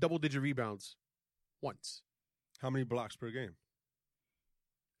and double-digit rebounds once. How many blocks per game?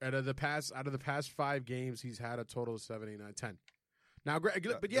 Out of the past 5 games, he's had a total of 7, 8, 9, 10. Now, but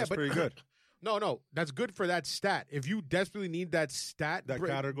that's pretty good. No, that's good for that stat. If you desperately need that stat, That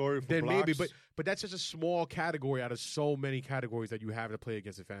category for then blocks? maybe. But that's just a small category out of so many categories that you have to play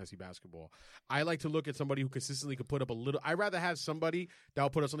against in fantasy basketball. I like to look at somebody who consistently could put up a little. I'd rather have somebody that will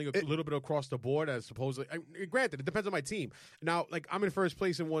put up something a little bit across the board as supposedly. Granted, it depends on my team. Now, like I'm in first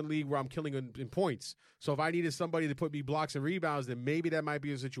place in one league where I'm killing in points. So if I needed somebody to put me blocks and rebounds, then maybe that might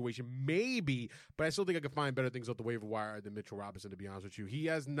be a situation. Maybe, but I still think I could find better things off the waiver wire than Mitchell Robinson. To be honest with you, he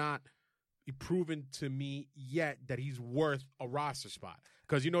has not proven to me yet that he's worth a roster spot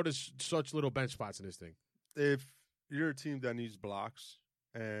because there's such little bench spots in this thing. If you're a team that needs blocks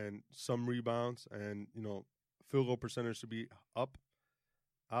and some rebounds and field goal percentage to be up,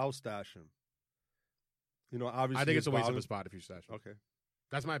 I'll stash him. Obviously, I think it's a waste of a spot if you stash him. Okay,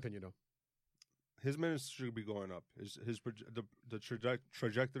 that's my opinion though. His minutes should be going up. The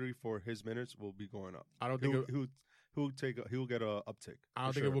trajectory for his minutes will be going up. I don't think he'll get a uptick. I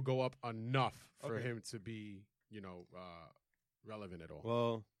don't think it will go up enough for Okay. him to be relevant at all.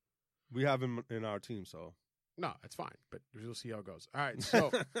 Well, we have him in our team, so No, it's fine, but we'll see how it goes. All right,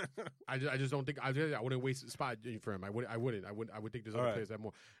 so I just don't think I wouldn't waste a spot for him. I would think there's other right. players that have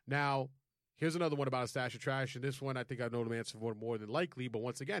more. Now, here's another one about a stash of trash, and this one I think I know the answer for more than likely, but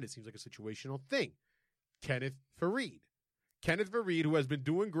once again, it seems like a situational thing. Kenneth Faried. Kenneth Faried, who has been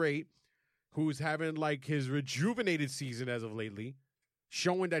doing great, who's having like his rejuvenated season as of lately,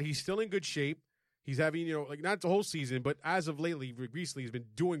 showing that he's still in good shape. He's having, not the whole season, but as of lately, recently, he's been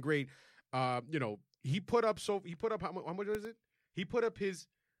doing great. He put up how much is it? He put up his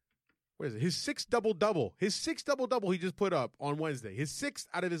sixth double-double. His sixth double-double he just put up on Wednesday. His sixth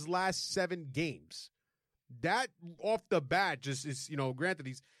out of his last 7 games. That off the bat just is, granted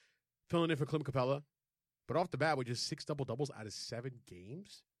he's filling in for Clint Capella, but off the bat with just 6 double-doubles out of 7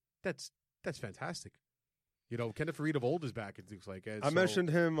 games, that's fantastic. Kenneth Faried of old is back, it looks like. I mentioned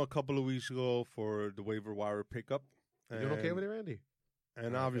him a couple of weeks ago for the waiver wire pickup. You doing okay with it, Randy?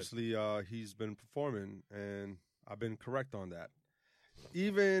 And obviously, he's been performing, and I've been correct on that.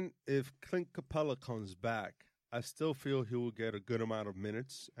 Even if Clint Capella comes back, I still feel he will get a good amount of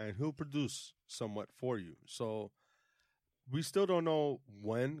minutes, and he'll produce somewhat for you. So we still don't know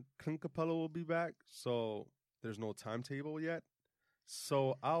when Clint Capella will be back, so there's no timetable yet.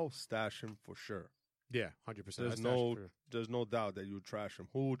 So I'll stash him for sure. Yeah, 100%. There's no doubt that you would trash him.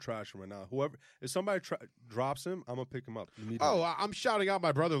 Who will trash him right now? Whoever, if somebody drops him, I'm gonna pick him up immediately. Oh, I'm shouting out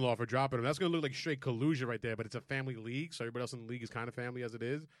my brother-in-law for dropping him. That's gonna look like straight collusion right there. But it's a family league, so everybody else in the league is kind of family as it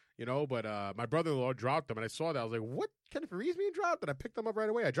is, But my brother-in-law dropped him, and I saw that. I was like, "What? Kenneth Faried's being dropped?" And I picked him up right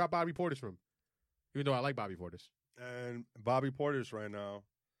away. I dropped Bobby Portis from him, even though I like Bobby Portis. And Bobby Portis right now,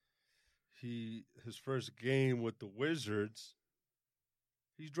 his first game with the Wizards.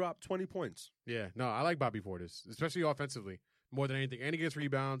 He's dropped 20 points. Yeah, no, I like Bobby Portis, especially offensively, more than anything. And he gets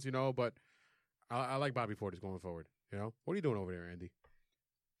rebounds, but I like Bobby Portis going forward. What are you doing over there, Andy?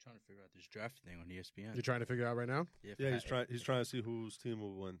 Trying to figure out this draft thing on ESPN. You're trying to figure it out right now? Yeah, he's trying to see whose team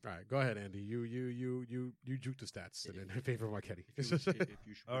will win. All right, go ahead, Andy. You juke the stats in favor of Marchetti. If you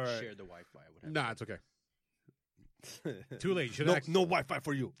should All right. share the Wi-Fi, I would have. Nah, it's okay. Too late. No Wi-Fi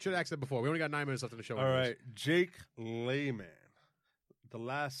for you. Should have asked that before. We only got 9 minutes left in the show. All right, Jake Layman. The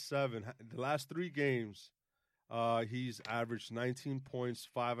last 3 games, he's averaged 19 points,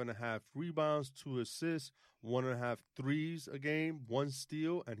 5.5 rebounds, 2 assists, 1.5 threes a game, 1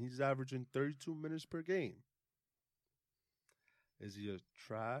 steal, and he's averaging 32 minutes per game. Is he a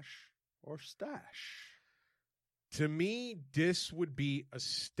trash or stash? To me, this would be a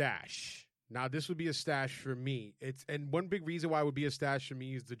stash. Now, this would be a stash for me. And one big reason why it would be a stash for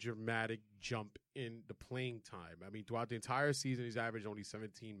me is the dramatic jump in the playing time. I mean, throughout the entire season, he's averaged only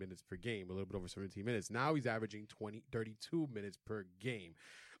 17 minutes per game, a little bit over 17 minutes. Now he's averaging 32 minutes per game.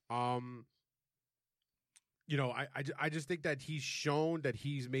 I just think that he's shown that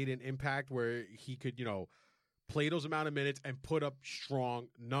he's made an impact where he could, play those amount of minutes and put up strong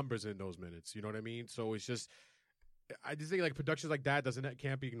numbers in those minutes. You know what I mean? So it's just, I just think like productions like that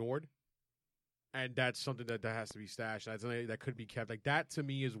can't be ignored. And that's something that has to be stashed. That's something that could be kept. Like that to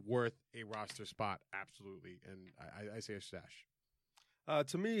me is worth a roster spot, absolutely. And I say a stash.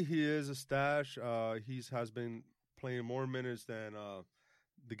 To me, he is a stash. He has been playing more minutes than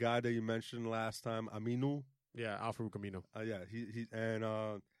the guy that you mentioned last time, Aminu. Yeah, Al-Farouq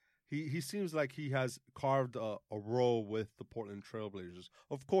Aminu. He seems like he has carved a role with the Portland Trailblazers.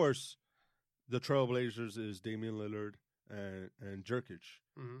 Of course, the Trailblazers is Damian Lillard and Jerkic.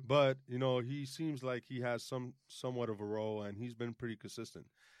 Mm-hmm. But, he seems like he has somewhat of a role, and he's been pretty consistent.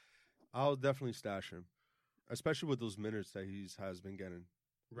 I'll definitely stash him, especially with those minutes that he has been getting.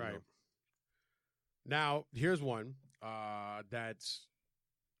 Right. Now, here's one that's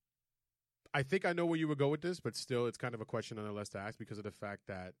I think I know where you would go with this, but still, it's kind of a question nonetheless to ask because of the fact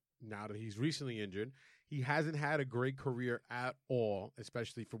that now that he's recently injured, he hasn't had a great career at all,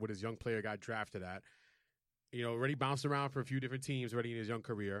 especially for what his young player got drafted at. Already bounced around for a few different teams already in his young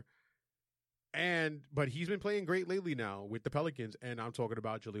career. But he's been playing great lately now with the Pelicans, and I'm talking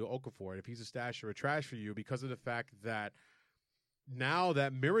about Jahlil Okafor. If he's a stash or a trash for you because of the fact that now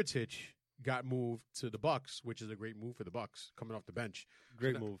that Mirotic got moved to the Bucks, which is a great move for the Bucks coming off the bench.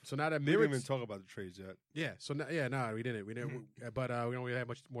 Great move. So now that we didn't even talk about the trades yet. Yeah. So now, we didn't. We didn't. But we don't really have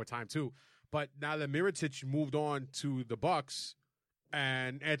much more time too. But now that Mirotic moved on to the Bucks,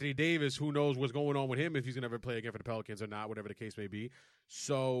 and Anthony Davis, who knows what's going on with him if he's going to ever play again for the Pelicans or not, whatever the case may be.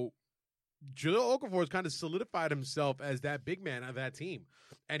 So Jahlil Okafor has kind of solidified himself as that big man of that team,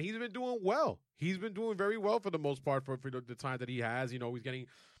 and he's been doing well. He's been doing very well for the most part for the time that he has. He's getting.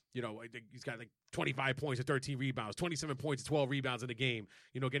 He's got like 25 points and 13 rebounds, 27 points and 12 rebounds in the game.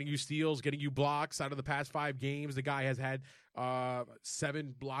 Getting you steals, getting you blocks out of the past 5 games. The guy has had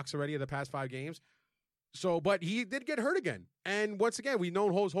 7 blocks already in the past 5 games. So, but he did get hurt again. And once again, we know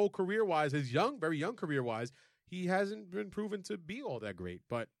his whole career-wise, very young career-wise, he hasn't been proven to be all that great.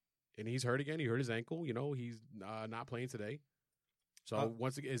 And he's hurt again. He hurt his ankle. He's not playing today. So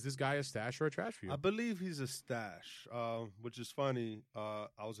once again, is this guy a stash or a trash for you? I believe he's a stash, which is funny. I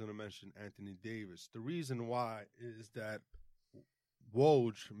was going to mention Anthony Davis. The reason why is that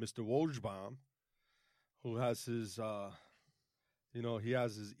Mr. Wojbaum, who has his, he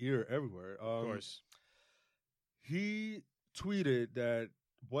has his ear everywhere. Of course. He tweeted that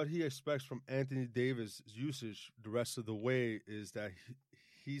what he expects from Anthony Davis' usage the rest of the way is that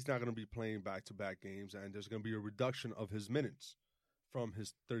he's not going to be playing back-to-back games, and there's going to be a reduction of his minutes from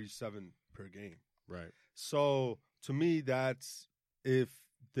his 37 per game. Right. So to me, that's if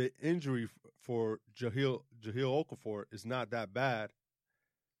the injury for Jahlil Okafor is not that bad,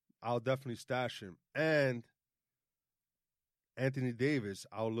 I'll definitely stash him. And Anthony Davis,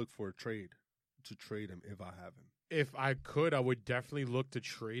 I'll look for a trade to trade him if I have him. If I could, I would definitely look to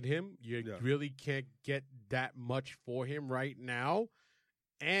trade him. You really can't get that much for him right now.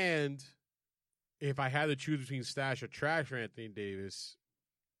 And if I had to choose between stash or trash for Anthony Davis,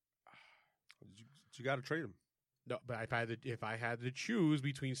 you got to trade him. No, but if I had to choose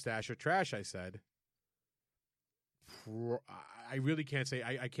between stash or trash, I said, I really can't say.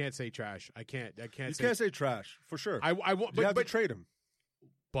 I can't say trash. I can't. You can't say trash for sure. I won't. You have to trade him.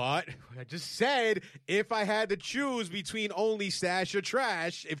 But I just said if I had to choose between only stash or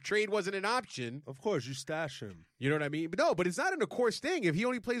trash, if trade wasn't an option. Of course, you stash him. You know what I mean? But no, but it's not an of course thing. If he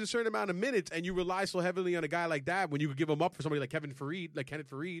only plays a certain amount of minutes and you rely so heavily on a guy like that when you could give him up for somebody like Kenneth Faried.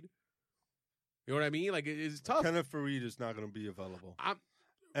 You know what I mean? Like, it's tough. Kenneth Faried is not going to be available.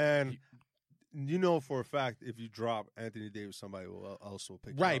 And you know for a fact if you drop Anthony Davis, somebody will also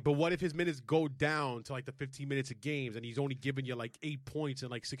pick him up. Right, but what if his minutes go down to like the 15 minutes of games and he's only giving you like 8 points and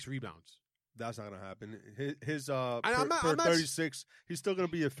like 6 rebounds? That's not going to happen. His per 36, he's still going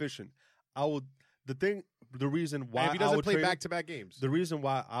to be efficient. The reason why if he doesn't play back-to-back games. The reason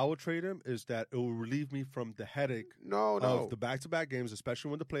why I would trade him is that it will relieve me from the headache of the back-to-back games,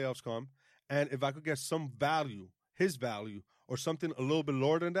 especially when the playoffs come. And if I could get some value, his value, or something a little bit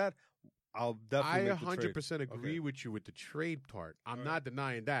lower than that, I'll definitely make the trade. 100% agree with you with the trade part. I'm not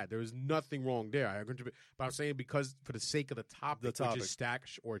denying that. There is nothing wrong there. I agree, but I'm saying because for the sake of the topic. Which is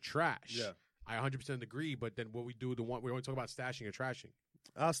stash or trash. Yeah. I 100% agree, but then what we do, we only talk about stashing or trashing.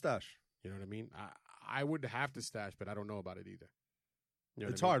 I'll stash. You know what I mean? I would have to stash, but I don't know about it either. You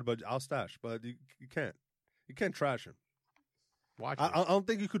know it's hard, but I'll stash. But you can't. You can't trash him. Watch me. I don't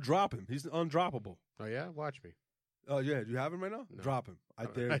think you could drop him. He's undroppable. Oh, yeah? Watch me. Oh, yeah. Do you have him right now? No. Drop him. I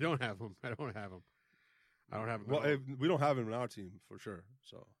dare. I don't have him. I don't have him. Well, we don't have him in our team for sure.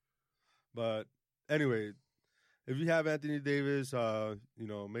 So, but anyway, if you have Anthony Davis,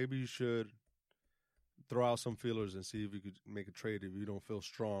 maybe you should throw out some feelers and see if you could make a trade if you don't feel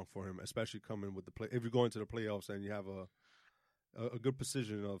strong for him, especially coming with the play. If you're going to the playoffs and you have a good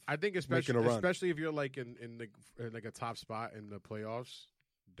position of, I think especially if you're like in like a top spot in the playoffs,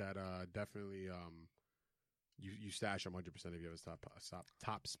 that definitely you stash 100% if you have a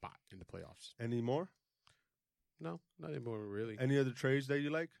top spot in the playoffs. Any more? No, not anymore really. Any other trades that you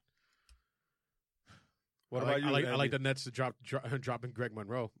like? What about you? I like the Nets to dropping Greg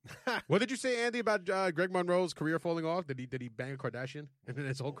Monroe. What did you say, Andy, about Greg Monroe's career falling off? Did he bang a Kardashian and then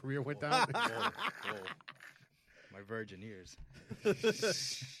his whole career went down? Whoa. My virgin ears. What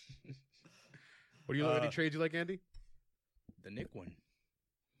do you any trades you like, Andy? The Nick one.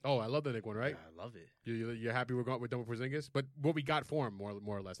 Oh, I love the Nick one, right? Yeah, I love it. You're happy we're done with Porzingis? But what we got for him, more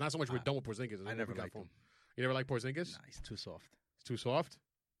or less. Not so much we're done with Porzingis. I never liked him. You never liked Porzingis? Nah, he's too soft. It's too soft?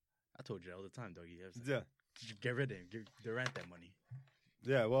 I told you all the time, doggy. Yeah. Get rid of him. Give Durant that money.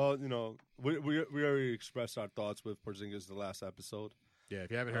 Yeah, well, we already expressed our thoughts with Porzingis the last episode. Yeah,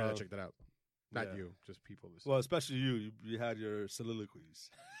 if you haven't heard that, check that out. Not yeah. you, just people listening. Well, especially you. You had your soliloquies.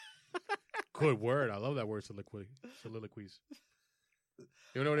 Good word. I love that word, soliloquies.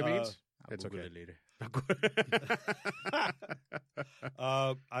 You know what it means? I'll It's Google okay. it later.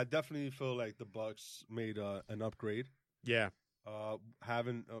 I definitely feel like the Bucks made an upgrade. Yeah.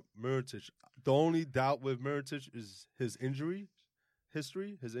 Having Mirotic. The only doubt with Mirotic is his injury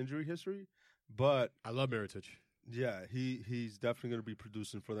history. But I love Mirotic. yeah, he's definitely going to be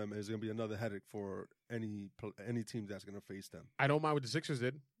producing for them. It's going to be another headache for any team that's going to face them. I don't mind what the Sixers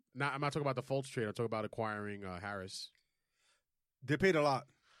did. I'm not talking about the Fultz trade. I'm talking about acquiring Harris. They paid a lot.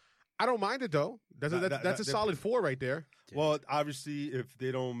 I don't mind it, though. That's a solid 4 right there. Well, obviously, if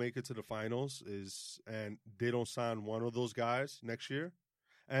they don't make it to the finals and they don't sign one of those guys next year,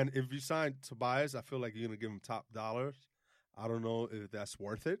 and if you sign Tobias, I feel like you're going to give him top dollars. I don't know if that's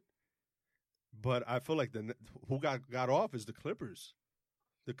worth it. But I feel like who got off is the Clippers.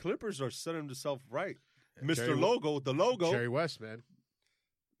 The Clippers are setting themselves right. Mr. Jerry, the logo. Jerry West, man.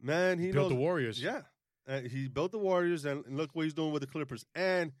 Man, he built knows, the Warriors. Yeah. He built the Warriors, and look what he's doing with the Clippers.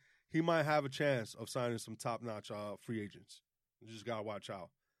 And he might have a chance of signing some top-notch free agents. You just got to watch out.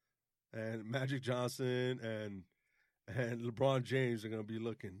 And Magic Johnson and LeBron James are going to be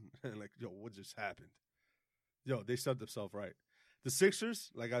looking like, yo, what just happened? Yo, they set themselves right. The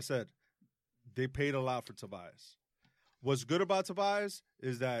Sixers, like I said, they paid a lot for Tobias. What's good about Tobias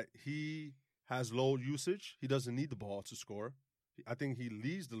is that he has low usage. He doesn't need the ball to score. I think he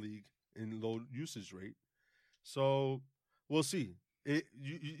leads the league in low usage rate. So we'll see.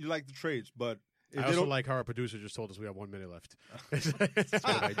 You like the trades, but I also like how our producer just told us we have 1 minute left. That's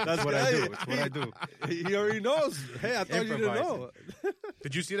what I do. It's what I do. He already knows. Hey, I thought you didn't know.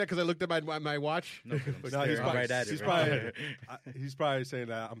 Did you see that? Because I looked at my watch. No, he's right at it. He's probably saying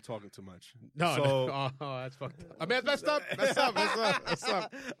that I'm talking too much. No, that's fucked up. I mean, that's messed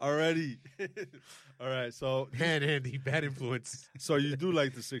up. Already. All right, so Andy, bad influence. So you do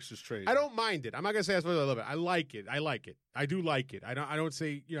like the Sixers trade? I don't mind it. I'm not gonna say as much as I love it. I like it. I do like it. I don't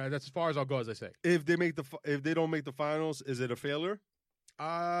say that's as far as I'll go, as I say. If they don't make the finals, is it a failure?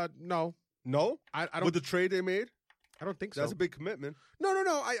 No. No? I don't. With the trade they made? I don't think so. That's a big commitment. No.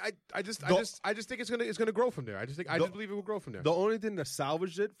 I just think it's gonna grow from there. I just believe it will grow from there. The only thing that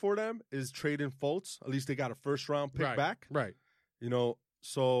salvaged it for them is trading Fultz. At least they got a first round pick back. Right.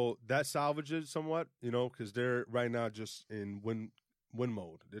 So that salvages somewhat, because they're right now just in win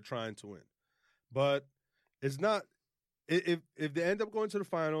mode. They're trying to win. But it's not if they end up going to the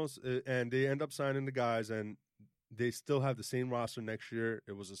finals and they end up signing the guys and they still have the same roster next year,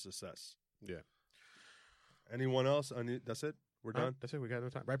 it was a success. Yeah. Anyone else? That's it? We're done? That's it. We got no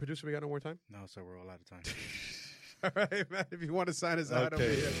time. Right, producer? We got no more time? No, so we're all out of time. All right, man. If you want to sign us out, okay.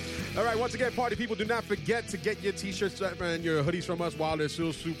 over here. All right, once again, party people, do not forget to get your T-shirts and your hoodies from us while they're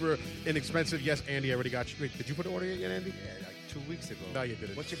still super inexpensive. Yes, Andy, I already got you. Wait, did you put the order in yet, Andy? Yeah, like 2 weeks ago. No, you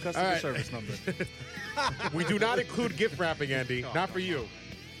didn't. What's your customer service number? We do not include gift wrapping, Andy. Not for you.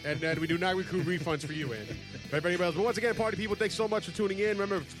 And we do not include refunds for you, Andy. Everybody else. But once again, party people, thanks so much for tuning in.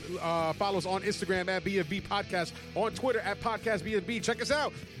 Remember, follow us on Instagram at BFB Podcast, on Twitter at Podcast BFB. Check us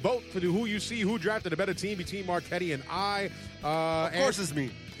out. Vote for who you see, who drafted a better team between Marchetti and I. Of course it's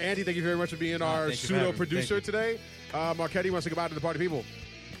me. Andy, thank you very much for being our pseudo-producer today. Marchetti wants to say goodbye to the party people.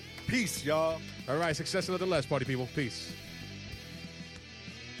 Peace, y'all. All right, success nonetheless, party people. Peace.